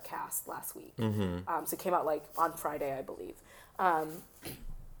after our cast last week. Mm-hmm. So it came out like on Friday, I believe.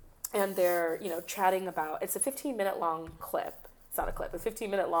 And they're, chatting about, it's a 15-minute long clip. It's not a clip, a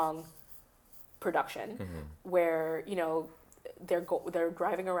 15-minute long production where, they're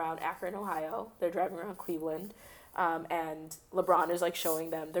driving around Akron, Ohio. They're driving around Cleveland. And LeBron is like showing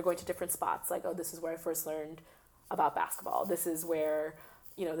them, they're going to different spots. Like, oh, this is where I first learned about basketball. This is where,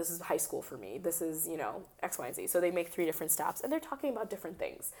 this is high school for me. This is, X, Y, and Z. So they make 3 different stops and they're talking about different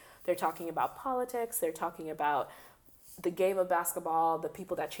things. They're talking about politics. They're talking about the game of basketball, the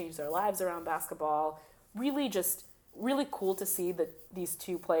people that change their lives around basketball. Really cool to see that these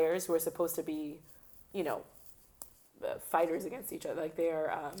 2 players who are supposed to be, fighters against each other. Like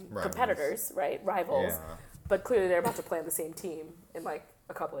they're competitors, right? Rivals. Yeah. But clearly they're about to play on the same team in like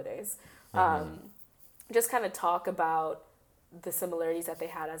a couple of days. Just kind of talk about the similarities that they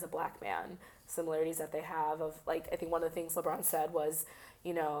had as a black man, similarities that they have of like, I think one of the things LeBron said was,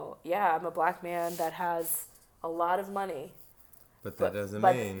 I'm a black man that has a lot of money. But that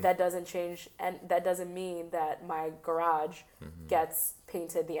doesn't change, and that doesn't mean that my garage gets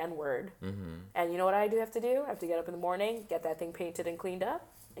painted the N-word. And you know what I do have to do? I have to get up in the morning, get that thing painted and cleaned up,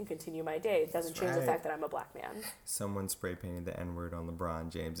 and continue my day. It doesn't change the fact that I'm a black man. Someone spray painted the N-word on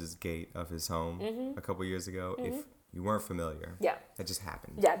LeBron James's gate of his home a couple years ago. If you weren't familiar, that just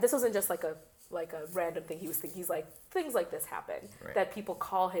happened. Yeah, this wasn't just like a random thing he was thinking. He's like, things like this happen, that people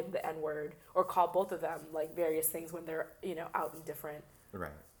call him the N-word or call both of them like various things when they're, out in different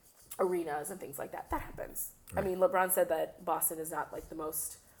arenas and things like that. That happens. Right. I mean, LeBron said that Boston is not like the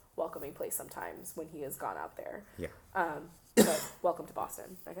most welcoming place sometimes when he has gone out there. Yeah. But welcome to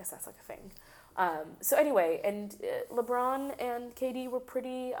Boston. I guess that's like a thing. So anyway, and LeBron and KD were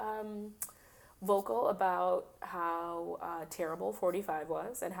pretty vocal about how terrible 45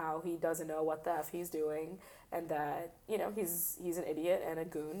 was and how he doesn't know what the F he's doing and that, he's an idiot and a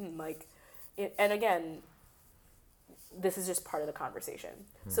goon. And again, this is just part of the conversation.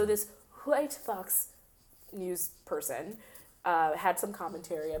 So this white Fox News person had some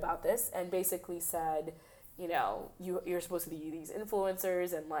commentary about this and basically said, you're supposed to be these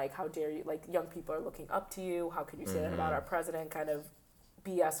influencers and like, how dare you, like young people are looking up to you. How could you say that about our president? Kind of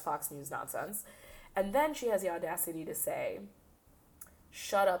BS Fox News nonsense. And then she has the audacity to say,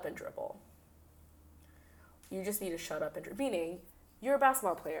 shut up and dribble. You just need to shut up and dribble. Meaning, you're a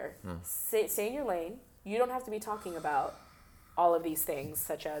basketball player. Stay in your lane. You don't have to be talking about all of these things,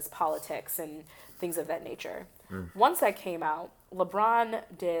 such as politics and things of that nature. Once that came out, LeBron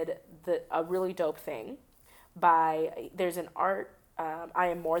did a really dope thing there's an art, I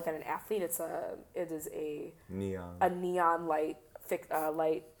Am More Than an Athlete. It is a neon light,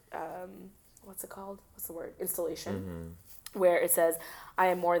 what's it called? What's the word? Installation. Where it says, I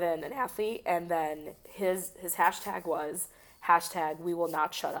am more than an athlete. And then his hashtag was, we will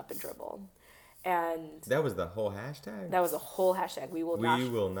not shut up and dribble. And that was the whole hashtag? That was a whole hashtag. We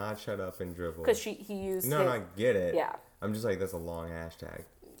will not shut up and dribble. Because he used No, I get it. Yeah. I'm just like, that's a long hashtag.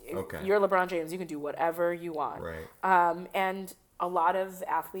 Okay. You're LeBron James. You can do whatever you want. Right. And a lot of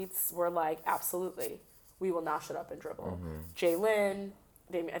athletes were like, absolutely. We will not shut up and dribble. Jalen,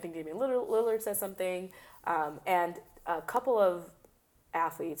 I think Damian Lillard said something. And a couple of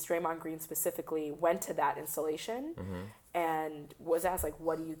athletes, Draymond Green specifically, went to that installation and was asked, like,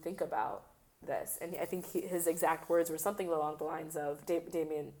 what do you think about this? And I think his exact words were something along the lines of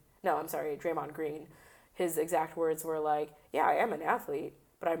Draymond Green. His exact words were like, yeah, I am an athlete,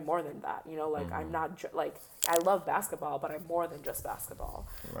 but I'm more than that. I'm not I love basketball, but I'm more than just basketball.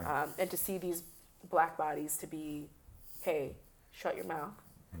 Right. And to see these black bodies to be, hey, shut your mouth.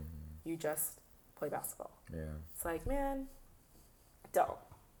 You just play basketball. Yeah. It's like, man, don't.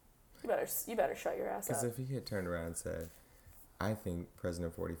 You better shut your ass up. Because if he had turned around and said, I think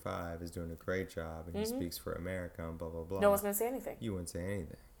President 45 is doing a great job and he speaks for America and blah, blah, blah. No one's going to say anything. You wouldn't say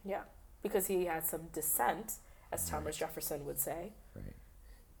anything. Yeah. Because he has some dissent, as Thomas Jefferson would say. Right.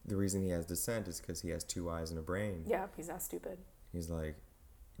 The reason he has dissent is because he has 2 eyes and a brain. Yeah, he's not stupid. He's like,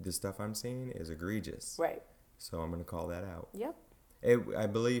 the stuff I'm seeing is egregious. Right. So I'm going to call that out. Yep. I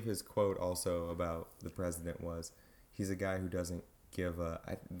believe his quote also about the president was, he's a guy who doesn't give a,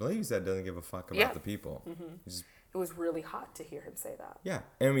 I believe he said doesn't give a fuck about the people. It was really hot to hear him say that. Yeah.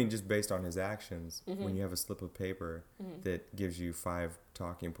 And I mean, just based on his actions, when you have a slip of paper that gives you 5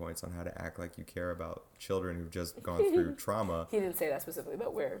 talking points on how to act like you care about children who've just gone through trauma. He didn't say that specifically,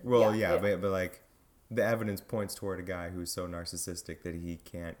 but we're... Well, yeah. But like, the evidence points toward a guy who's so narcissistic that he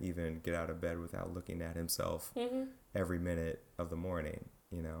can't even get out of bed without looking at himself every minute of the morning,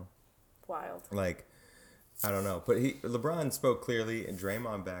 you know? Wild. Like, I don't know. But LeBron spoke clearly, and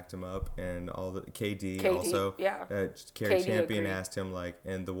Draymond backed him up, and all the KD also. Yeah. Kerry Champion asked him, like,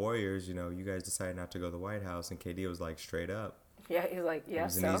 and the Warriors, you know, you guys decided not to go to the White House, and KD was like, straight up. Yeah, he was like, yeah, it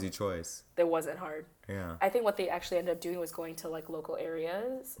was an easy choice. It wasn't hard. Yeah. I think what they actually ended up doing was going to, like, local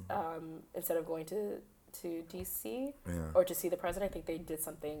areas instead of going to D.C. or to see the president. I think they did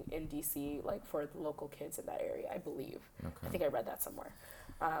something in D.C., like, for the local kids in that area, I believe. Okay. I think I read that somewhere.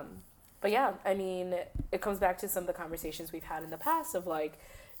 But yeah, I mean, it comes back to some of the conversations we've had in the past of, like,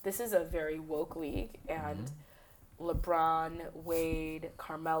 this is a very woke league, and LeBron, Wade,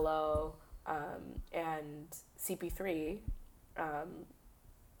 Carmelo, and CP3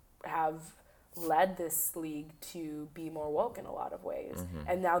 have led this league to be more woke in a lot of ways.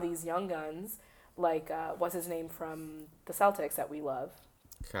 And now these young guns, like, what's his name from the Celtics that we love?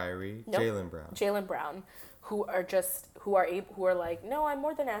 Kyrie? Nope. Jaylen Brown. Who are like, no, I'm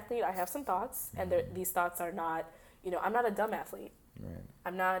more than an athlete. I have some thoughts, and these thoughts are not, you know, I'm not a dumb athlete. Right.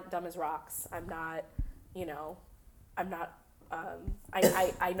 I'm not dumb as rocks. I'm not, you know, I'm not.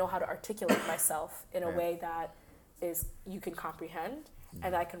 I know how to articulate myself in a way that is you can comprehend,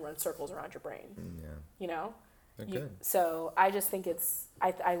 and I can run circles around your brain. Yeah. You know. Good. So I just think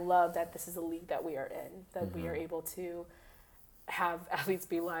I love that this is a league that we are in, that we are able to have athletes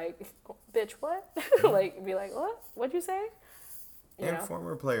be like, bitch, what? Like, be like, what? What'd you say? And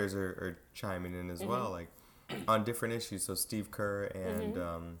former players are chiming in as well, like, on different issues. So Steve Kerr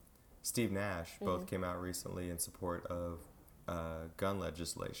and Steve Nash both came out recently in support of gun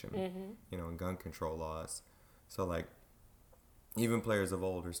legislation, you know, and gun control laws. So, like, even players of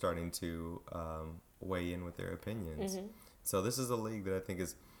old are starting to weigh in with their opinions. So this is a league that I think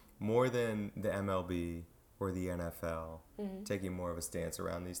is more than the MLB or the NFL, taking more of a stance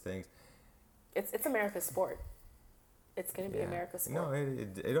around these things. It's America's sport. It's going to be America's sport.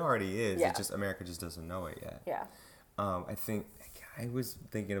 No, it already is. Yeah. It's just America just doesn't know it yet. Yeah. I think I was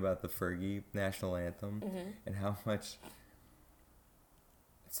thinking about the Fergie national anthem and how much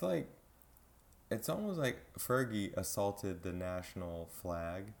it's almost like Fergie assaulted the national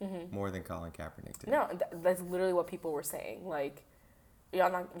flag more than Colin Kaepernick did. No, that's literally what people were saying. Like,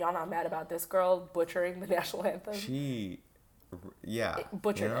 y'all not mad about this girl butchering the national anthem?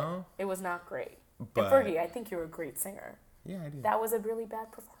 Butchered it. It was not great. But, and Fergie, I think you're a great singer. Yeah, I do. That was a really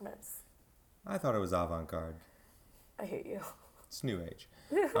bad performance. I thought it was avant-garde. I hate you. It's new age.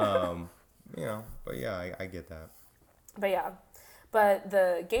 You know, but yeah, I get that. But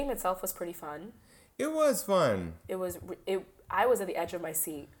the game itself was pretty fun. It was fun. I was at the edge of my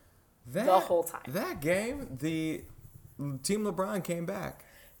seat the whole time. That game, the Team LeBron came back.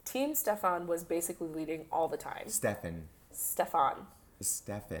 Team Stefan was basically leading all the time. Stefan.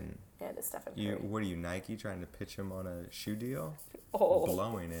 And it's Stephen Curry. What are you, Nike, trying to pitch him on a shoe deal? Oh.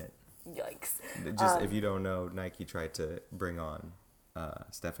 Blowing it. Yikes. Just if you don't know, Nike tried to bring on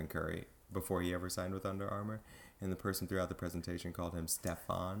Stephen Curry before he ever signed with Under Armour. And the person throughout the presentation called him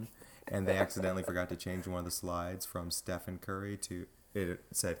Stefan. And they accidentally forgot to change one of the slides from Stephen Curry to, it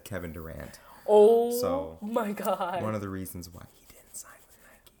said Kevin Durant. Oh, so, my God. One of the reasons why he didn't sign with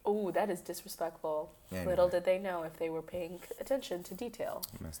Nike. Oh, that is disrespectful. Anyway. Little did they know, if they were paying attention to detail,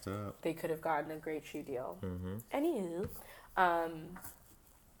 messed up. They could have gotten a great shoe deal. Anywho,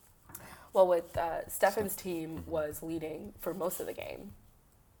 well, with Stefan's team was leading for most of the game.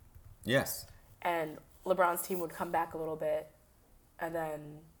 Yes. And LeBron's team would come back a little bit and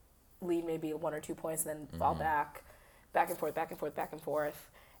then lead maybe 1 or 2 points and then fall back and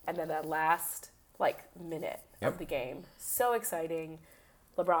forth. And then that last, minute of the game. So exciting.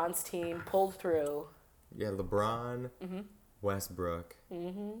 LeBron's team pulled through. Yeah, LeBron, Westbrook,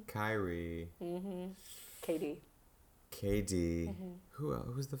 Kyrie, KD. Who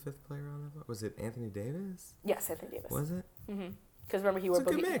was the 5th player on the board? Was it Anthony Davis? Yes, Anthony Davis. Was it? Because remember, he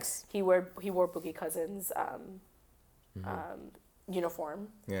wore Boogie Cousins' uniform.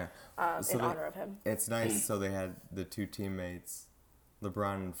 Yeah. In honor of him. It's nice. So they had the two teammates,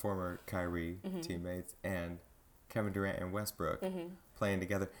 LeBron and former Kyrie teammates, and Kevin Durant and Westbrook playing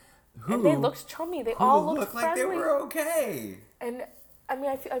together. And they looked chummy. They all looked friendly. Like they were okay. And I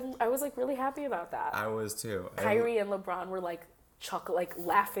mean, I was like really happy about that. I was too. Kyrie and LeBron were like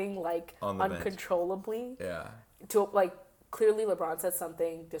laughing like uncontrollably. Bench. Yeah. To like clearly LeBron said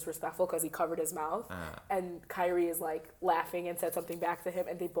something disrespectful because he covered his mouth, and Kyrie is like laughing and said something back to him,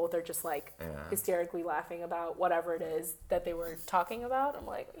 and they both are just like hysterically laughing about whatever it is that they were talking about. I'm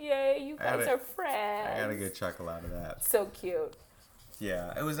like, yay, you guys are friends. I got a good chuckle out of that. So cute.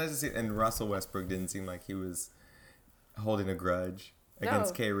 Yeah, it was nice to see. And Russell Westbrook didn't seem like he was holding a grudge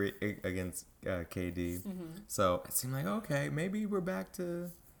against KD. So it seemed like, okay, maybe we're back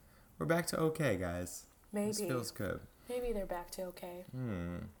to okay, guys. Maybe. This feels good. Maybe they're back to okay.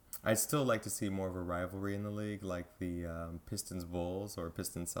 I'd still like to see more of a rivalry in the league, like the Pistons Bulls or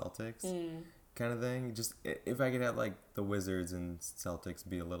Pistons Celtics kind of thing. Just if I could have like the Wizards and Celtics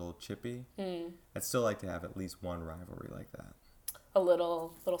be a little chippy, I'd still like to have at least one rivalry like that. A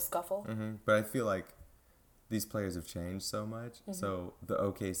little scuffle. But I feel like these players have changed so much. So the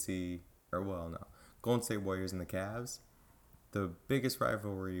Golden State Warriors and the Cavs, the biggest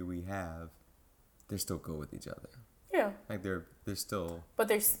rivalry we have, they're still good with each other. Yeah. Like they're still.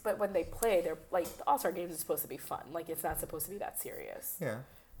 But when they play, they're like the All-Star games is supposed to be fun. Like it's not supposed to be that serious. Yeah.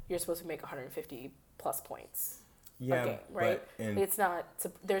 You're supposed to make 150 plus points. Yeah, a game, right? It's not.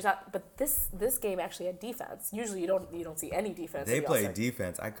 There's not. But this game actually had defense. Usually you don't see any defense. They played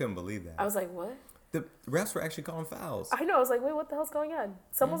defense. I couldn't believe that. I was like, what? The refs were actually calling fouls. I know. I was like, wait, what the hell's going on?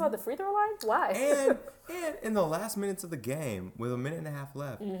 Someone's on the free throw line? Why? And in the last minutes of the game, with a minute and a half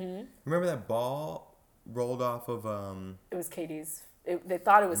left, remember that ball rolled off of It was KD's. They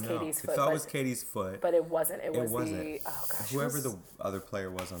thought it was KD's foot. They thought it was KD's foot. But it wasn't. It wasn't. Whoever the other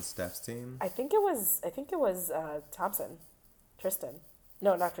player was on Steph's team. I think it was Thompson. Tristan.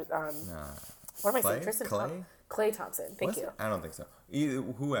 No, not Tristan. What am I saying? Tristan. Klay Thompson. Thank you. I don't think so.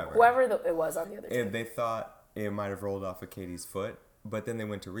 Whoever it was on the other team. They thought it might have rolled off of KD's foot, but then they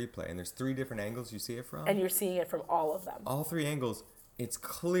went to replay, and there's 3 different angles you see it from. And you're seeing it from all of them. All 3 angles. It's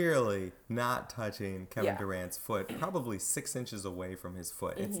clearly not touching Kevin Durant's foot, probably 6 inches away from his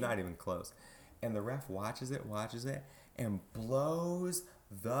foot. It's not even close. And the ref watches it, and blows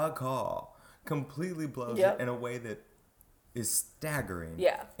the call. Completely blows it in a way that is staggering.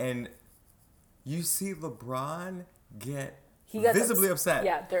 Yeah. And you see LeBron get visibly upset.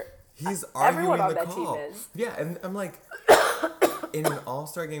 Yeah, he's arguing on the that call. Team is. Yeah, and I'm like, in an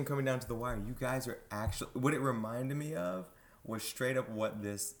All-Star game coming down to the wire, you guys are actually. What it reminded me of was straight up what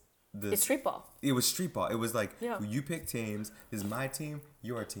this. It's street ball. It was street ball. It was like you pick teams. This is my team,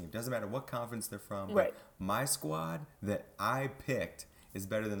 your team. Doesn't matter what conference they're from. Right. But my squad that I picked is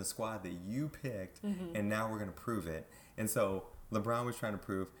better than the squad that you picked, and now we're gonna prove it. And so LeBron was trying to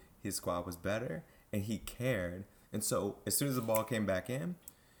prove his squad was better, and he cared. And so as soon as the ball came back in,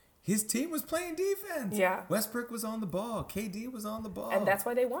 his team was playing defense. Yeah. Westbrook was on the ball. KD was on the ball. And that's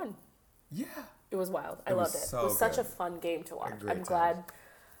why they won. Yeah. It was wild. I loved it. It was such a fun game to watch. I'm glad.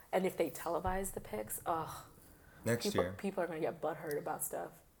 And if they televise the picks, next year. People are going to get butthurt about stuff.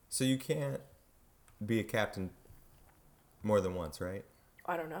 So you can't be a captain more than once, right?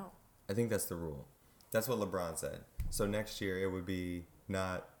 I don't know. I think that's the rule. That's what LeBron said. So next year it would be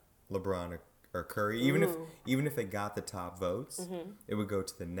not LeBron or Curry. Even if they got the top votes, it would go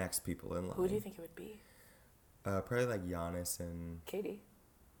to the next people in line. Who do you think it would be? Probably like Giannis and KD,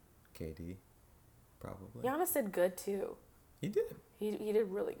 probably. Giannis did good too. He did. He did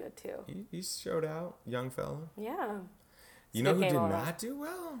really good too. He showed out, young fella. Yeah. You know who did not do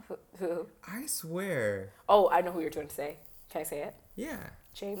well? Who? I swear. Oh, I know who you're trying to say. Can I say it? Yeah.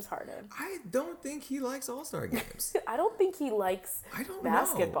 James Harden. I don't think he likes All-Star games. I don't think he likes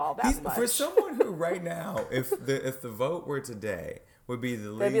basketball that much. For someone who right now, if the vote were today, would be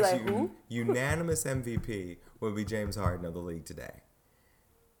the league's unanimous MVP would be James Harden of the league today.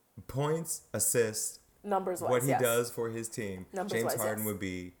 Points, assists, numbers-wise, what he does for his team. Numbers-wise, James Harden would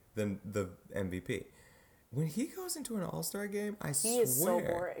be the MVP. When he goes into an All-Star game, he is so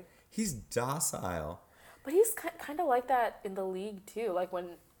boring. He's docile. But he's kind of like that in the league too. Like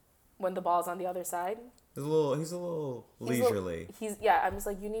when the ball's on the other side. He's a little leisurely. I'm just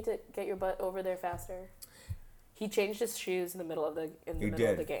like, you need to get your butt over there faster. He changed his shoes in the middle of the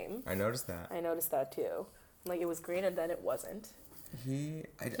game. I noticed that. I noticed that too. Like it was green and then it wasn't.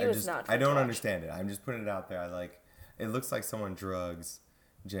 I don't understand it. I'm just putting it out there. It looks like someone drugs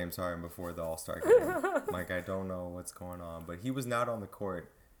James Harden before the All-Star game. Like, I don't know what's going on. But he was not on the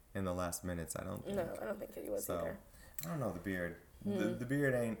court in the last minutes, I don't think. No, I don't think that he was either. I don't know, the beard. The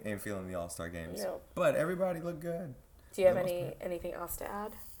beard ain't feeling the All-Star games. No. But everybody looked good. Do you have anything else to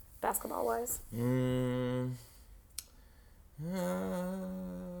add, basketball-wise?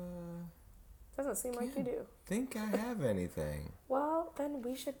 Doesn't seem like you do. Think I have anything. Well, then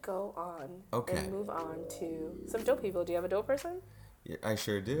we should go on and move on to some dope people. Do you have a dope person? Yeah, I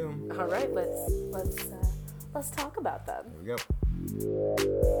sure do. All right, let's talk about them. Here we go.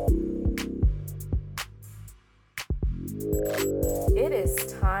 It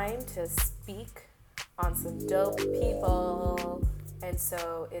is time to speak on some dope people. And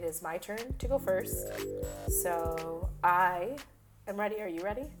so it is my turn to go first. So I am ready. Are you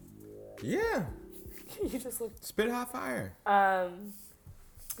ready? Yeah. You just look... Spit hot fire.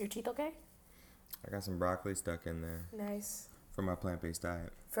 Your teeth okay? I got some broccoli stuck in there. Nice. From my plant-based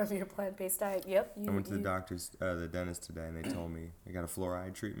diet. From your plant-based diet, yep. I went to the dentist today, and they told me I got a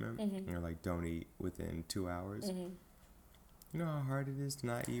fluoride treatment. And they're like, don't eat within 2 hours. You know how hard it is to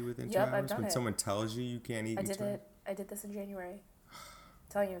not eat within 2 hours? I've done when someone tells you can't eat I did this in January. I'm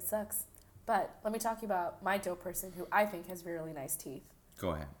telling you, it sucks. But let me talk to you about my dope person who I think has really nice teeth.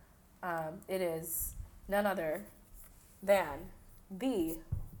 Go ahead. It is none other than the...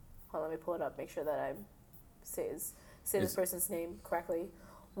 Hold on, let me pull it up, make sure that I say this person's name correctly.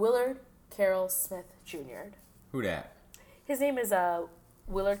 Willard Carroll Smith Jr. Who that? His name is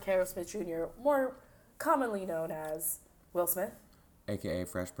Willard Carroll Smith Jr., more commonly known as Will Smith. A.K.A.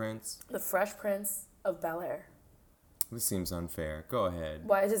 Fresh Prince? The Fresh Prince of Bel-Air. This seems unfair. Go ahead.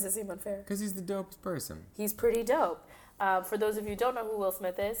 Why does it seem unfair? Because he's the dopest person. He's pretty dope. For those of you who don't know who Will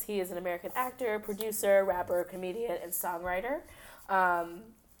Smith is, he is an American actor, producer, rapper, comedian, and songwriter. And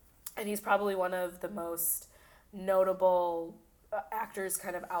he's probably one of the most notable actors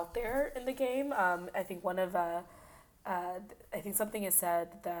kind of out there in the game. I think something is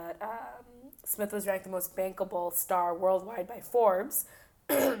said that Smith was ranked the most bankable star worldwide by Forbes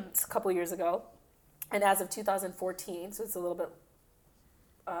a couple of years ago. And as of 2014, so it's a little bit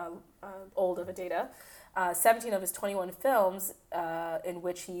old of a data, 17 of his 21 films in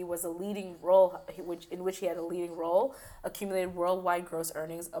which he was a leading role, in which he had a leading role, accumulated worldwide gross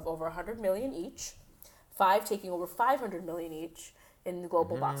earnings of over 100 million each, 5 taking over 500 million each in the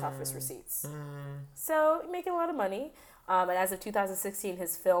global box office receipts. So making a lot of money. And as of 2016,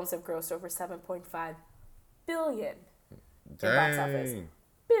 his films have grossed over 7.5 billion in box office.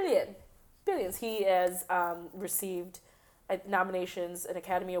 Billions. He has received nominations, an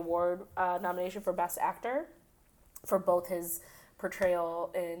Academy Award nomination for Best Actor for both his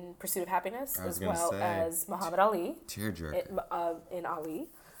portrayal in Pursuit of Happiness as well as Muhammad Ali. Tearjerker. In Ali.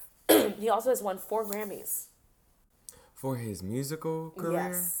 He also has won 4 Grammys. For his musical career?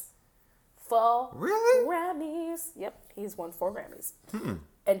 Yes. 4 really? Grammys. Yep, he's won 4 Grammys.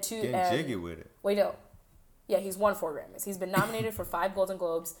 And jiggy with it. Wait, no. Yeah, he's won 4 Grammys. He's been nominated for 5 Golden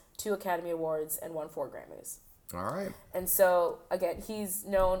Globes, 2 Academy Awards, and won 4 Grammys. All right. And so, again, he's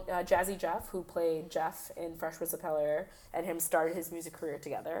known, Jazzy Jeff, who played Jeff in Fresh Prince of Bel-Air, and him started his music career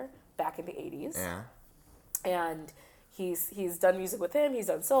together back in the 80s. Yeah. And he's done music with him. He's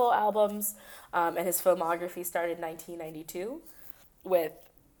done solo albums. And his filmography started in 1992 with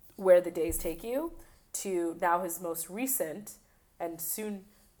Where the Days Take You to now his most recent and soon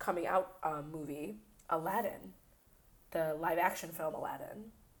coming out movie, Aladdin, the live-action film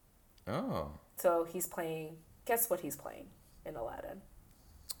Aladdin. Oh. So he's playing... Guess what he's playing in Aladdin?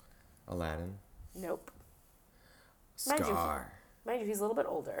 Aladdin? Nope. Scar. Mind you, he's a little bit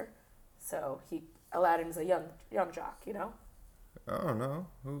older. So Aladdin's a young jock, you know? Oh, no.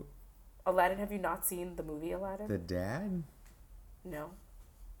 Who? Aladdin, have you not seen the movie Aladdin? The dad? No.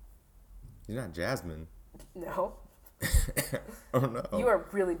 He's not Jasmine. No. Oh, no. You are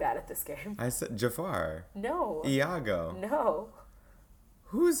really bad at this game. I said Jafar. No. Iago. No.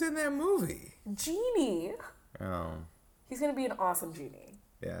 Who's in that movie? Genie. Oh. He's going to be an awesome genie.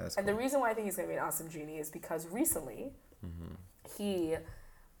 Yeah, that's And cool. the reason why I think he's going to be an awesome genie is because recently he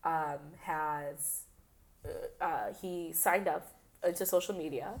he signed up into social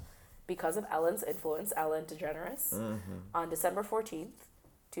media because of Ellen's influence, Ellen DeGeneres. On December 14th,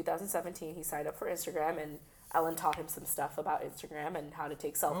 2017, he signed up for Instagram, and Ellen taught him some stuff about Instagram and how to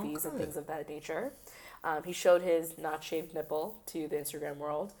take selfies and things of that nature. He showed his not shaved nipple to the Instagram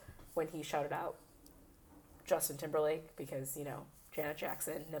world when he shouted out Justin Timberlake because, you know, Janet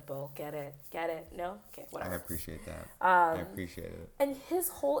Jackson, nipple, get it? No? Okay, whatever. I appreciate that. I appreciate it. And his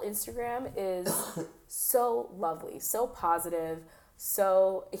whole Instagram is so lovely, so positive,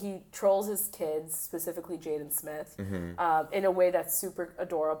 so he trolls his kids, specifically Jaden Smith, in a way that's super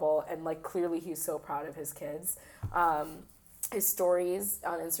adorable, and like clearly he's so proud of his kids. His stories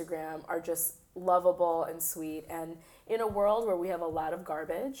on Instagram are just lovable and sweet, and in a world where we have a lot of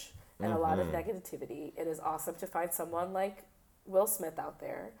garbage and a lot of negativity, it is awesome to find someone like Will Smith out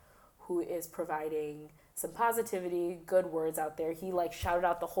there who is providing some positivity, good words out there. He like shouted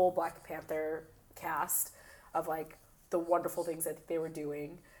out the whole Black Panther cast of like the wonderful things that they were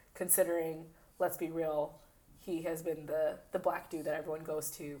doing, considering, let's be real, he has been the black dude that everyone goes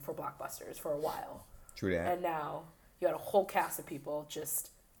to for blockbusters for a while. True that. And now you had a whole cast of people just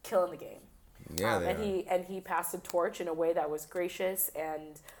killing the game. Yeah, and he passed the torch in a way that was gracious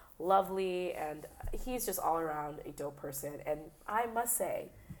and lovely, and he's just all around a dope person. And I must say,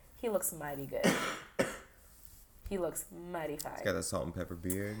 he looks mighty good. He looks mighty fine. He's got a salt and pepper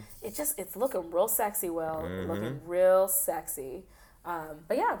beard. It's looking real sexy, Will. Looking real sexy.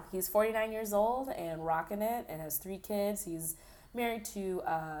 But yeah, he's 49 years old and rocking it, and has 3 kids. He's married to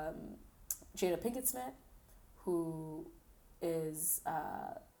Jada Pinkett Smith, who is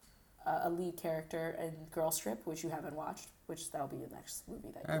a lead character in Girl Strip, which you haven't watched, which that'll be the next movie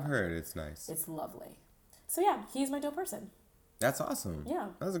that you I've watch. heard it's nice. It's lovely. So yeah, he's my dope person. That's awesome. Yeah.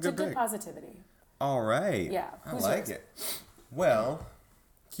 That's a good pick. Good positivity. All right. Yeah. I like it. Well,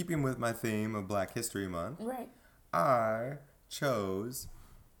 keeping with my theme of Black History Month, right, I chose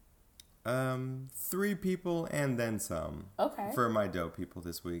 3 people and then some for my dope people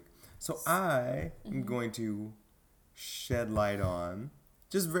this week. So I am going to shed light on,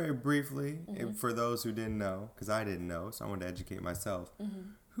 just very briefly, for those who didn't know, because I didn't know, so I wanted to educate myself,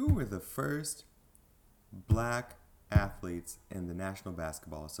 who were the first black athletes in the National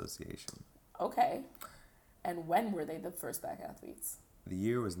Basketball Association. Okay. And when were they the first black athletes? The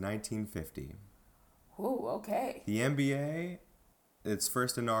year was 1950. Ooh, okay. The NBA, its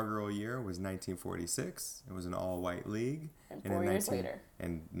first inaugural year was 1946. It was an all-white league. And 4 years later.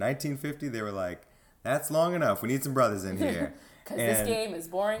 In 1950, they were like, that's long enough. We need some brothers in here. Because this game is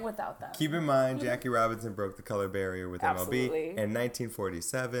boring without them. Keep in mind, Jackie Robinson broke the color barrier with Absolutely. MLB in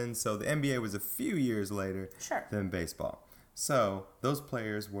 1947. So the NBA was a few years later than baseball. So those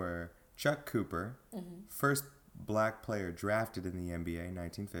players were Chuck Cooper, first black player drafted in the NBA in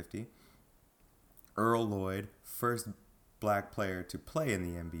 1950. Earl Lloyd, first black player to play in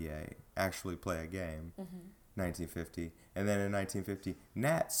the NBA, actually play a game, 1950. And then in 1950,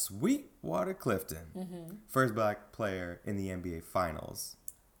 Nat Sweetwater Clifton, first black player in the NBA Finals.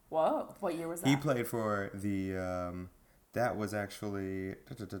 Whoa, what year was that? He played for the, that was actually,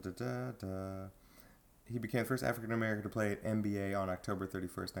 he became the first African-American to play at NBA on October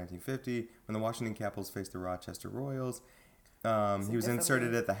 31st, 1950, when the Washington Capitals faced the Rochester Royals. He was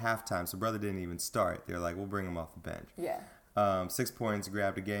inserted at the halftime, so brother didn't even start. They were like, we'll bring him off the bench. Yeah. 6 points,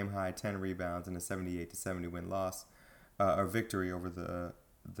 grabbed a game-high 10 rebounds, and a 78-70 win-loss, or victory over the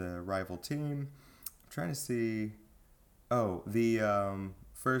rival team. I'm trying to see... Oh, the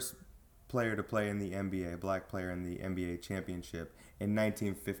first player to play in the NBA, black player in the NBA championship in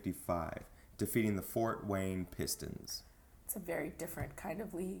 1955, defeating the Fort Wayne Pistons. It's a very different kind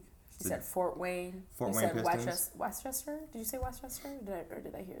of league. You said Fort Wayne. Fort Wayne Pistons. Westchester? Did you say Westchester? Or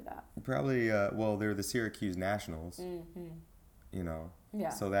did I hear that? Probably, well, they're the Syracuse Nationals. You know. Yeah.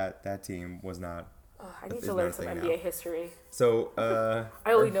 So that team was not... I need to learn some NBA history. So,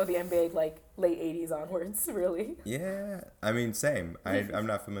 I only know the NBA like late 80s onwards, really. Yeah. I mean, same. I'm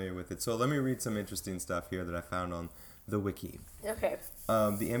not familiar with it. So let me read some interesting stuff here that I found on the wiki. Okay.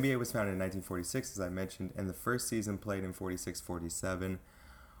 The NBA was founded in 1946, as I mentioned, and the first season played in 46-47.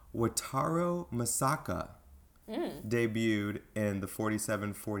 Wataru Masaka debuted in the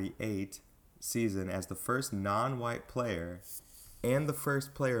 47-48 season as the first non-white player and the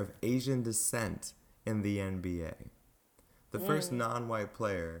first player of Asian descent in the NBA. The first non-white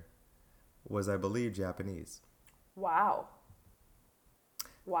player was, I believe, Japanese. Wow.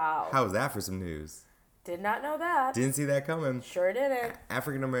 How was that for some news? Did not know that. Didn't see that coming. Sure didn't.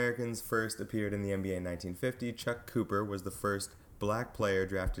 African Americans first appeared in the NBA in 1950. Chuck Cooper was the first black player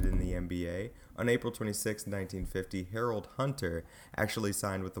drafted in the NBA. On April 26, 1950, Harold Hunter actually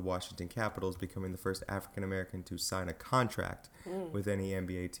signed with the Washington Capitals, becoming the first African American to sign a contract with any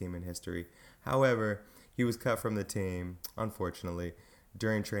NBA team in history. However, he was cut from the team, unfortunately,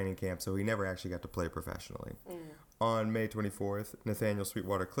 during training camp, so he never actually got to play professionally. On May 24th, Nathaniel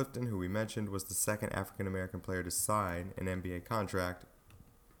Sweetwater Clifton, who we mentioned, was the second African American player to sign an NBA contract.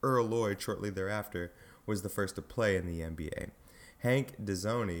 Earl Lloyd, shortly thereafter, was the first to play in the NBA. Hank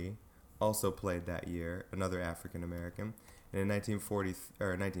Dezonie also played that year, another African American. And in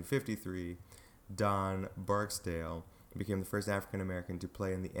 1953, Don Barksdale became the first African American to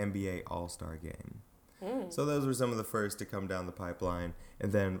play in the NBA All-Star Game. So those were some of the first to come down the pipeline.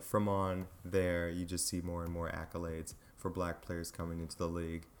 And then from on there, you just see more and more accolades for black players coming into the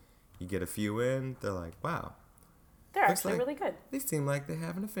league. You get a few in, they're like, wow. They're actually really good. They seem like they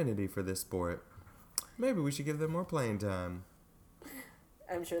have an affinity for this sport. Maybe we should give them more playing time.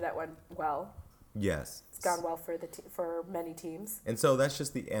 I'm sure that went well. Yes. It's gone well for many teams. And so that's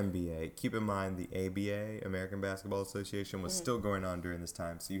just the NBA. Keep in mind the ABA, American Basketball Association, was still going on during this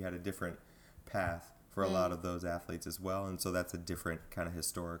time. So you had a different path for a lot of those athletes as well. And so that's a different kind of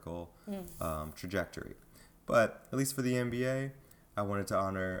historical trajectory. But at least for the NBA, I wanted to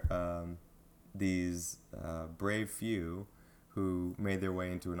honor these brave few who made their way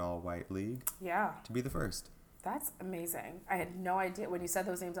into an all-white league. Yeah. To be the first. That's amazing. I had no idea. When you said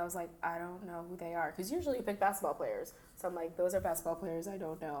those names, I was like, I don't know who they are. Because usually you pick basketball players. So I'm like, those are basketball players I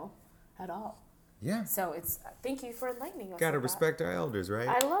don't know at all. Yeah. So thank you for enlightening us. Gotta respect our elders, right?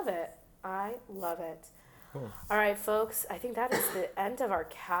 I love it. Cool. All right, folks. I think that is the end of our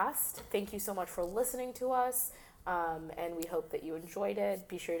cast. Thank you so much for listening to us. And we hope that you enjoyed it.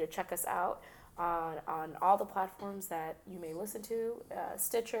 Be sure to check us out on all the platforms that you may listen to,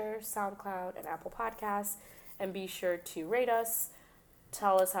 Stitcher, SoundCloud, and Apple Podcasts. And be sure to rate us,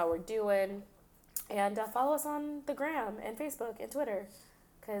 tell us how we're doing, and follow us on the gram and Facebook and Twitter,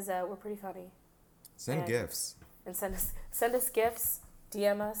 because we're pretty funny. Send gifts. And send us gifts,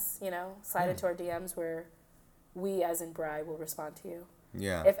 DM us, slide into our DMs where we, as in Bri, will respond to you.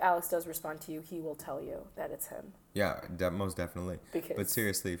 Yeah. If Alex does respond to you, he will tell you that it's him. Yeah, most definitely. But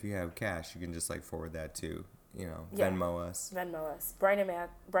seriously, if you have cash, you can just forward that to, Venmo us. Venmo us. Brian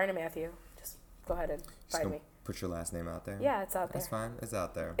and Matthew. Just go ahead and find me. Put your last name out there. Yeah, it's out there. That's fine. It's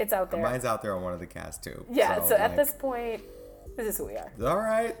out there. It's out there. Mine's out there on one of the casts too. Yeah. So at this point, this is who we are. All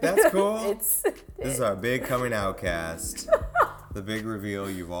right. That's cool. This is our big coming out cast. The big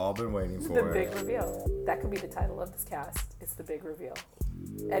reveal you've all been waiting for. The big reveal. That could be the title of this cast. It's the big reveal.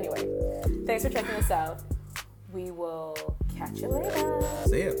 Anyway, thanks for checking us out. We will catch you later.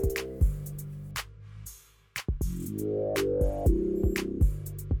 See ya.